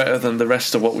much better than the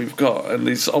rest of what we've got. And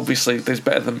there's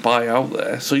better than Bailly out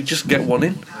there. So you just get one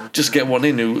in. Just get one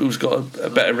in who's got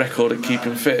a better record at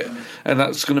keeping fit. And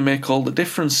that's going to make all the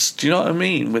difference. Do you know what I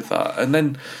mean with that? And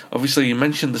then, obviously, you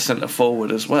mentioned the centre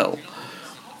forward as well.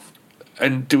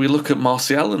 And do we look at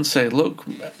Martial and say, look,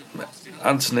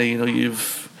 Anthony, you know,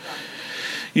 you've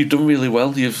done really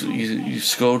well. You've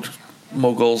scored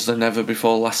more goals than ever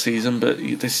before last season, but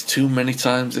there's too many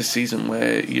times this season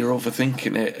where you're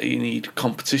overthinking it. You need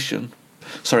competition.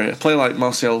 Sorry, a player like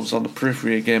Martial was on the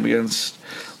periphery a game against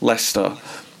Leicester,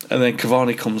 and then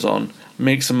Cavani comes on,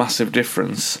 makes a massive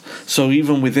difference. So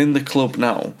even within the club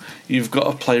now, you've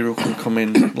got a player who can come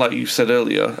in, like you said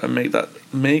earlier, and make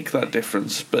that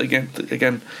difference. But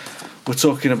again, we're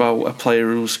talking about a player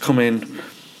who's come in,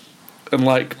 and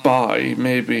like Bailly,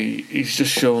 maybe he's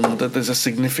just shown that there's a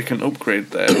significant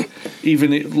upgrade there.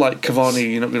 Even like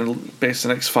Cavani, you're not going to base the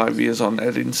next 5 years on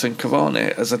Edinson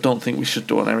Cavani, as I don't think we should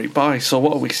do on Eric Bailly. So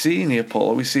what are we seeing here,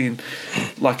 Paul? Are we seeing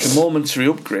like a momentary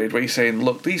upgrade where you're saying,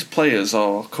 look, these players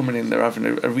are coming in, they're having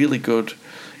a really good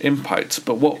impact,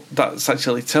 but what that's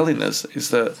actually telling us is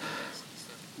that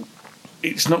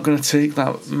it's not going to take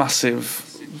that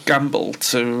massive gamble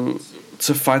to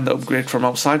find that upgrade from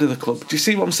outside of the club. Do you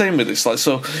see what I'm saying with this? Like,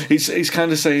 so he's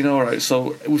kind of saying, all right,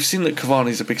 so we've seen that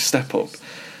Cavani's a big step up.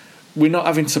 We're not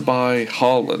having to buy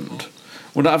Haaland.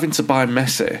 We're not having to buy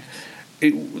Messi.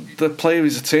 The player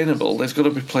is attainable. There's got to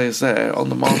be players there on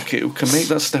the market who can make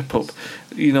that step up.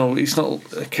 You know, it's not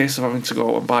a case of having to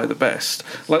go out and buy the best.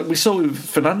 Like we saw with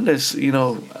Fernandes, you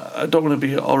know, I don't want to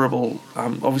be horrible.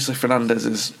 Obviously Fernandes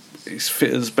is his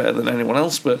fitter's better than anyone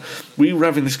else. But we were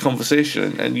having this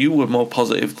conversation, and you were more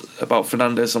positive about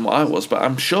Fernandes than what I was. But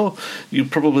I'm sure you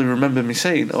probably remember me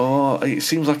saying, "Oh, it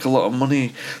seems like a lot of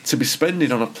money to be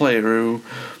spending on a player who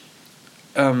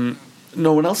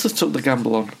no one else has took the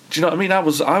gamble on." Do you know what I mean?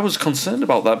 I was concerned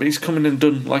about that, but he's come in and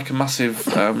done like a massive,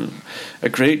 a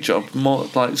great job. More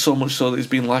like so much so that he's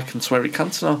been likened to Eric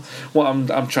Cantona. What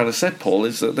I'm trying to say, Paul,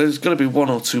 is that there's got to be one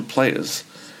or two players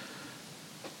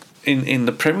in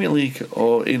the Premier League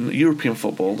or in European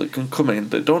football that can come in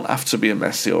that don't have to be a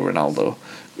Messi or Ronaldo,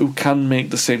 who can make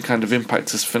the same kind of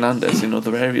impact as Fernandes in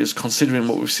other areas, considering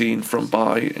what we've seen from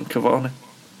Bailly and Cavani.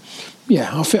 Yeah,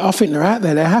 I think they're out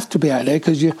there. They have to be out there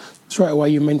because straight away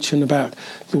you mentioned about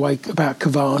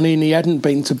Cavani, and he hadn't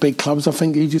been to big clubs. I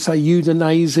think you say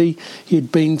Udinese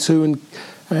he'd been to,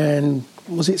 and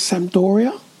was it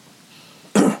Sampdoria?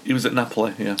 He was at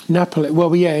Napoli, yeah. Napoli,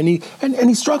 well, yeah, and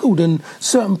he struggled, and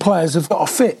certain players have got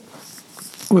to fit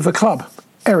with a club.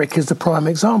 Eric is the prime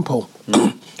example.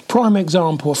 Prime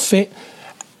example of fit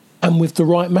and with the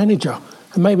right manager.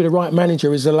 And maybe the right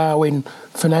manager is allowing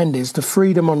Fernandes the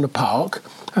freedom on the park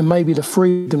and maybe the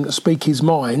freedom to speak his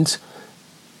mind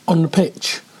on the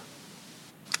pitch.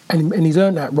 And he's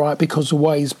earned that right because of the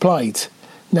way he's played.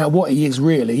 Now, what he is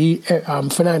really,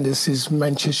 Fernandes is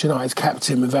Manchester United's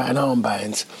captain without an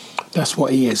armband. That's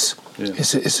what he is. Yeah.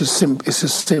 It's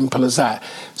as simple as that.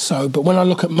 So, but when I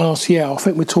look at Martial, I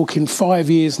think we're talking 5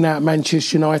 years now at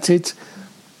Manchester United.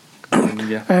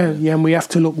 And we have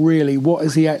to look really, what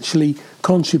has he actually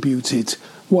contributed?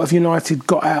 What have United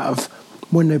got out of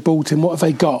when they bought him? What have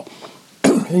they got?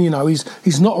 And,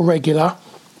 he's not a regular.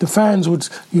 The fans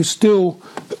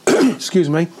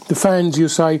the fans, you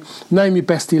say, name your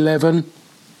best 11,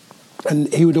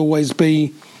 and he would always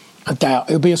be a doubt.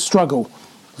 It would be a struggle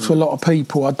for a lot of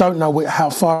people. I don't know how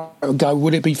far it would go.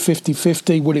 Would it be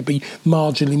 50-50? Would it be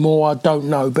marginally more? I don't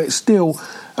know. But it's still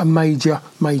a major,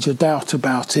 major doubt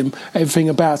about him, everything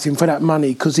about him for that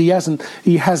money, because he hasn't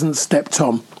stepped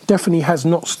on. Definitely has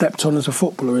not stepped on as a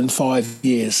footballer in 5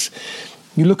 years.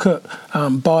 You look at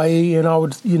Bailly,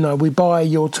 and we buy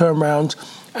your turnaround,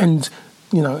 and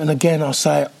and again I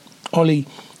say it, Ollie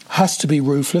has to be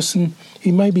ruthless, and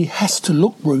he maybe has to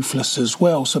look ruthless as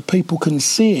well, so people can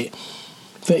see it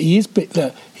that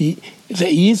he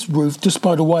is ruthless just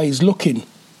by the way he's looking,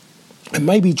 and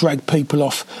maybe drag people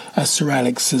off as Sir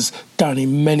Alex has done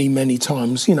him many, many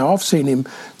times. I've seen him,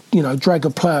 drag a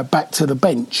player back to the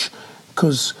bench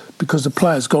because the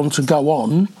player's gone to go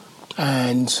on,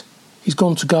 and he's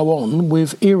gone to go on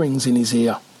with earrings in his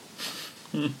ear,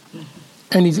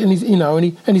 and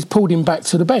he's pulled him back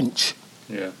to the bench.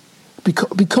 Yeah.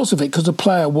 Because of it, because the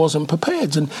player wasn't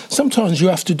prepared, and sometimes you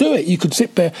have to do it. You could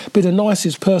sit there, be the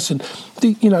nicest person,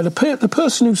 the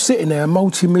person who's sitting there, a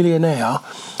multi-millionaire,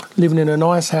 living in a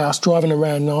nice house, driving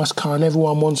around a nice car, and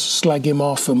everyone wants to slag him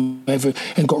off and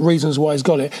got reasons why he's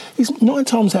got it. He's 9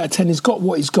 times out of 10 he's got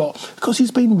what he's got because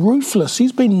he's been ruthless,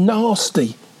 he's been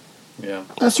nasty. Yeah,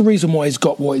 that's the reason why he's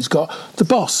got what he's got. The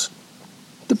boss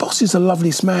is the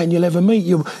loveliest man you'll ever meet.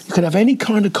 You can have any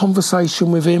kind of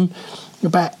conversation with him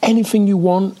about anything you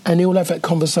want, and he'll have that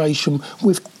conversation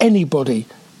with anybody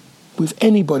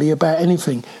about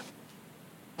anything.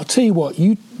 I'll tell you what,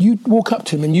 you walk up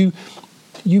to him and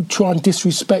you try and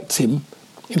disrespect him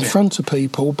in front of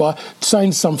people by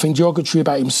saying something derogatory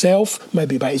about himself,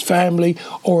 maybe about his family,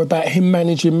 or about him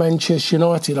managing Manchester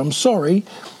United. I'm sorry,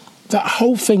 that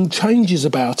whole thing changes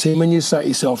about him, and you say to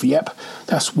yourself, yep,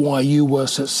 that's why you were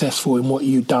successful in what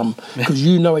you've done, because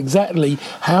you know exactly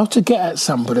how to get at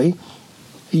somebody.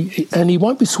 And he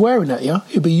won't be swearing at you.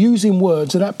 He'll be using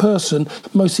words that person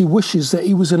mostly wishes that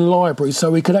he was in the library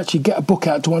so he could actually get a book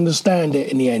out to understand it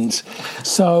in the end.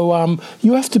 So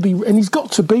you have to be, and he's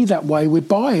got to be that way with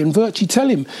Bailly, and virtually tell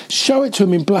him, show it to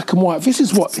him in black and white. This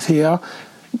is what's here.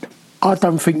 I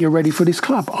don't think you're ready for this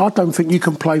club. I don't think you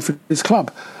can play for this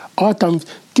club.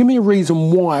 Give me a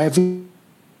reason why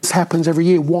this happens every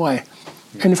year. Why?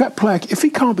 And if that player, if he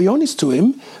can't be honest to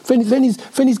him, then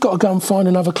he's got to go and find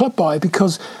another club by,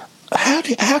 because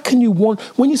how can you want,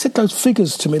 when you said those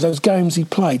figures to me, those games he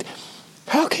played,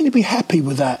 how can you be happy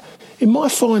with that? In my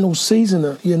final season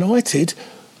at United,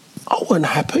 I wasn't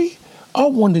happy. I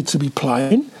wanted to be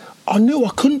playing. I knew I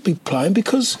couldn't be playing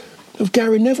because of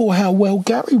Gary Neville, how well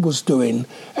Gary was doing.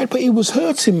 But he was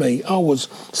hurting me. I was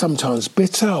sometimes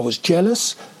bitter, I was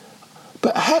jealous.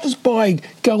 But how does Bailly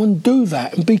go and do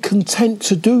that and be content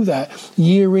to do that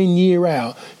year in, year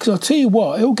out? Because I'll tell you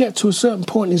what, he'll get to a certain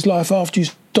point in his life after he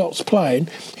stops playing,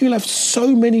 he'll have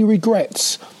so many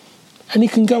regrets. And he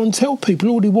can go and tell people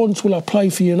all he wants, well, I play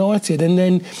for United. And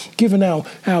then, given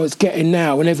how it's getting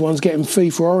now and everyone's getting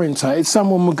FIFA orientated,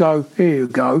 someone will go, here you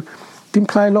go, didn't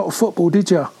play a lot of football, did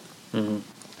you? Mm-hmm.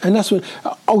 And that's when,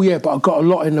 oh yeah, but I've got a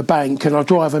lot in the bank and I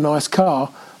drive a nice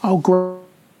car. Oh,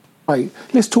 great.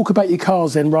 Let's talk about your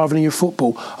cars then rather than your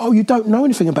football. Oh, you don't know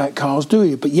anything about cars, do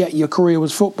you? But yet your career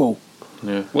was football.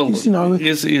 Yeah, well,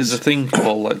 here's the thing,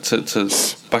 Paul, like, to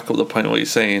back up the point of what you're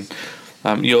saying.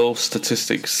 Your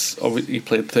statistics, you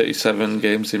played 37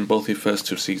 games in both your first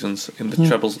two seasons, in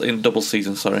the double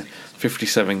season,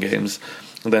 57 games.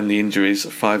 And then the injuries,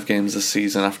 5 games a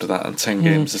season after that, and 10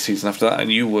 games a season after that.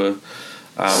 And you were,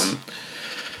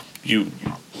 you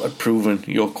had proven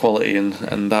your quality,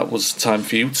 and that was time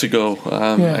for you to go.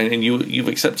 And you've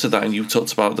accepted that, and you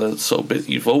talked about the sort of bit.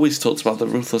 You've always talked about the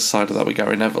ruthless side of that with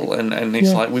Gary Neville, and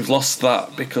it's like we've lost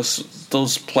that because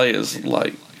those players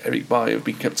like Eric Bailly have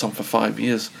been kept on for 5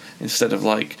 years instead of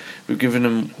like we've given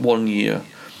them 1 year.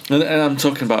 And I'm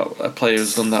talking about a player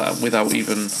who's done that without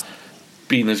even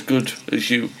being as good as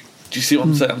you. Do you see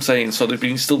what I'm saying? So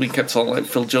they've still been kept on, like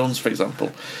Phil Jones, for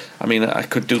example. I mean, I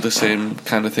could do the same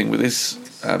kind of thing with his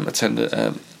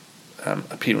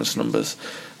appearance numbers.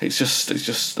 It's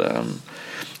just.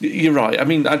 You're right. I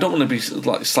mean, I don't want to be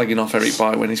like slagging off Eric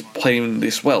Bailly when he's playing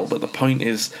this well, but the point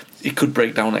is, he could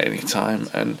break down at any time.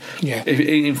 And if,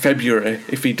 in February,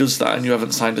 if he does that and you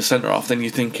haven't signed a centre off, then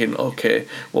you're thinking, okay,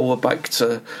 well, we're back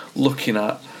to looking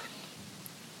at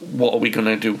what are we going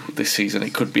to do this season?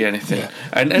 It could be anything. Yeah.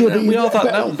 And we are that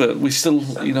now, but we still,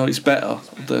 it's better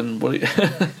than what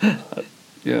it...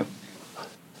 yeah.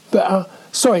 But,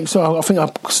 sorry, I think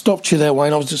I stopped you there,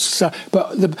 Wayne. I was just...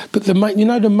 but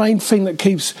the main thing that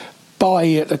keeps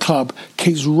Bailly at the club,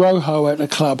 keeps Rojo at the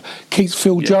club, keeps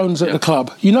Phil Jones at the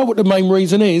club. You know what the main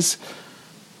reason is?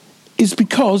 Is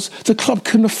because the club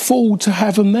can afford to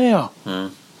have them there.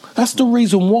 That's the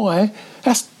reason why.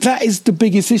 That is the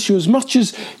biggest issue. As much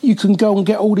as you can go and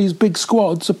get all these big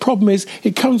squads, the problem is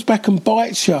it comes back and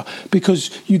bites you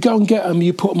because you go and get them,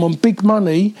 you put them on big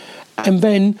money, and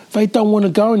then they don't want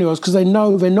to go anywhere else because they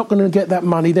know they're not going to get that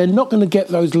money. They're not going to get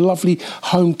those lovely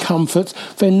home comforts.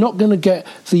 They're not going to get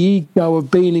the ego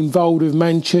of being involved with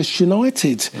Manchester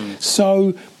United.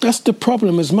 So that's the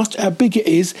problem. As much how big it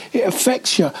is, it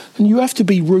affects you, and you have to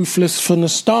be ruthless from the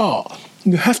start.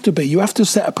 You have to be. You have to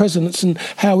set a precedence and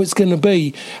how it's going to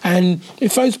be. And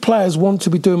if those players want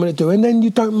to be doing what they're doing, then you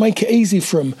don't make it easy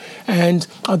for them. And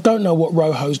I don't know what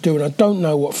Rojo's doing. I don't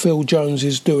know what Phil Jones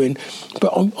is doing.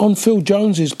 But on Phil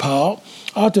Jones's part,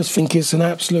 I just think it's an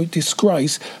absolute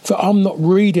disgrace that I'm not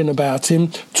reading about him,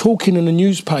 talking in the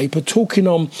newspaper, talking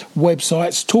on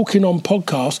websites, talking on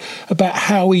podcasts about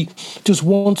how he just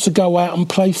wants to go out and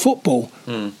play football.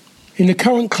 In the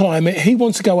current climate, he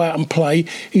wants to go out and play.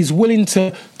 He's willing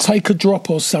to take a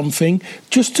drop or something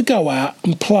just to go out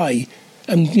and play.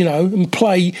 And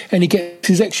play, and he gets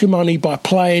his extra money by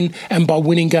playing and by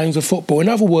winning games of football. In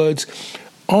other words,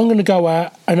 I'm going to go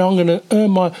out and I'm going to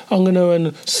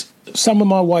earn some of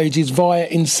my wages via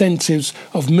incentives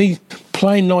of me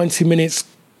playing 90 minutes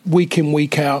week in,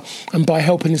 week out, and by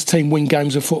helping his team win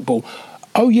games of football.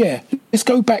 Oh yeah, let's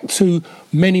go back to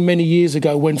many, many years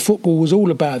ago when football was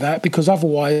all about that, because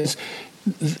otherwise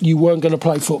you weren't going to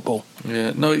play football.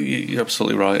 Yeah, no, you're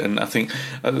absolutely right. And I think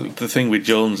the thing with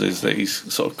Jones is that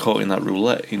he's sort of caught in that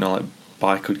roulette. Like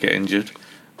Bailly could get injured,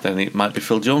 then it might be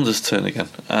Phil Jones's turn again.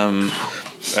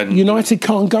 And United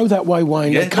can't go that way,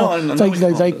 Wayne. Yeah, they can't. I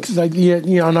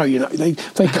know.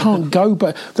 They can't go,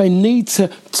 but they need to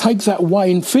take that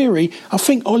away. In theory, I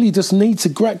think Ollie just needs to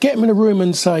get him in a room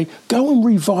and say, "Go and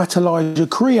revitalise your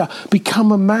career.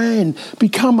 Become a man.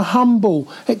 Become humble.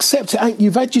 Accept it.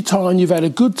 You've had your time. You've had a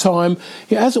good time.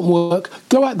 It hasn't worked.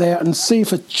 Go out there and see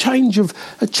if a change of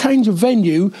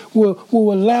venue will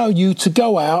allow you to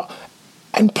go out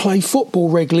and play football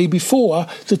regularly before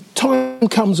the time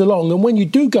comes along. And when you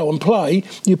do go and play,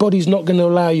 your body's not going to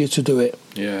allow you to do it."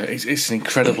 Yeah, it's an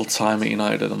incredible time at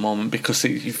United at the moment, because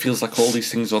it feels like all these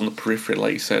things on the periphery,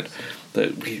 like you said,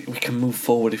 that we can move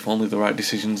forward if only the right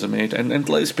decisions are made. And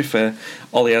let's be fair,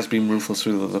 Ollie has been ruthless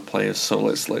with other players, so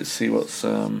let's see what's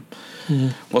going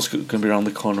to be around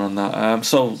the corner on that.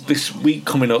 So this week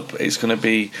coming up, it's going to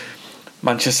be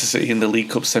Manchester City in the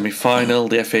League Cup semi-final,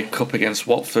 the FA Cup against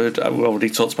Watford. We already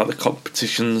talked about the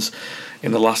competitions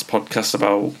in the last podcast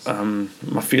about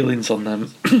my feelings on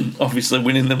them. Obviously,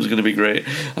 winning them is going to be great.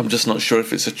 I'm just not sure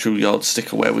if it's a true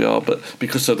yardstick of where we are, but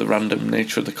because of the random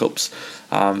nature of the cups.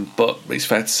 But it's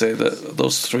fair to say that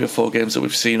those 3 or 4 games that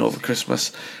we've seen over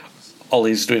Christmas,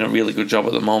 Ollie's doing a really good job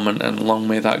at the moment, and long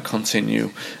may that continue.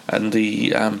 And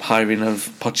the hiring of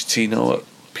Pochettino at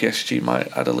PSG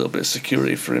might add a little bit of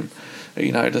security for him at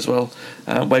United as well.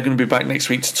 We're going to be back next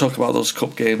week to talk about those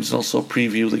cup games and also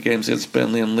preview the games against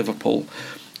Burnley and Liverpool.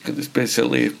 It's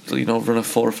basically, run of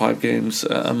 4 or 5 games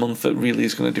a month that really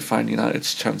is going to define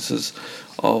United's chances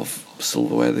of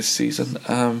silverware this season.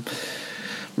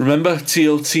 Remember,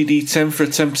 TOTD10 for a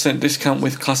 10% discount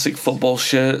with classic football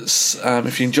shirts.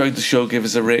 If you enjoyed the show, give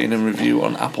us a rating and review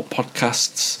on Apple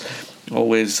Podcasts.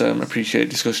 Always appreciate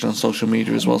discussion on social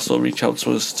media as well, so reach out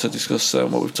to us to discuss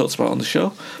what we've talked about on the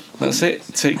show. That's it.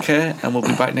 Take care, and we'll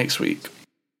be back next week.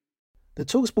 The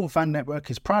TalkSport Fan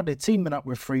Network is proudly teaming up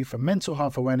with Free for Mental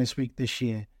Health Awareness Week this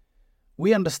year.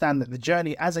 We understand that the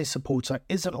journey as a supporter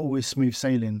isn't always smooth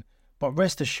sailing, but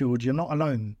rest assured you're not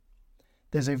alone.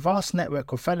 There's a vast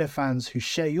network of fellow fans who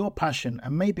share your passion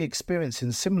and may be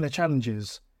experiencing similar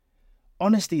challenges.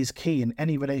 Honesty is key in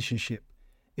any relationship.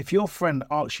 If your friend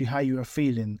asks you how you are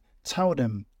feeling, tell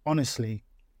them honestly.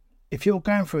 If you're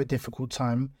going through a difficult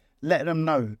time, let them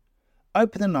know.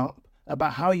 Opening up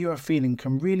about how you are feeling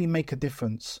can really make a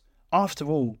difference. After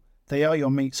all, they are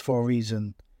your mates for a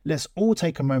reason. Let's all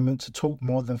take a moment to talk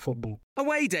more than football.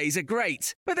 Away days are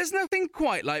great, but there's nothing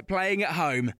quite like playing at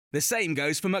home. The same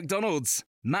goes for McDonald's.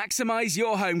 Maximise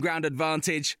your home ground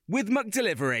advantage with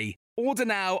McDelivery. Order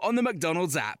now on the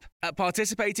McDonald's app. At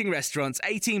participating restaurants,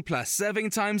 18 plus, serving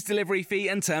times, delivery fee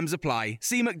and terms apply.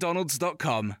 See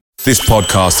mcdonalds.com. This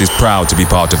podcast is proud to be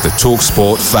part of the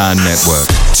TalkSport Fan Network.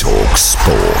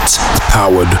 TalkSport.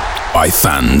 Powered by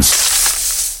fans.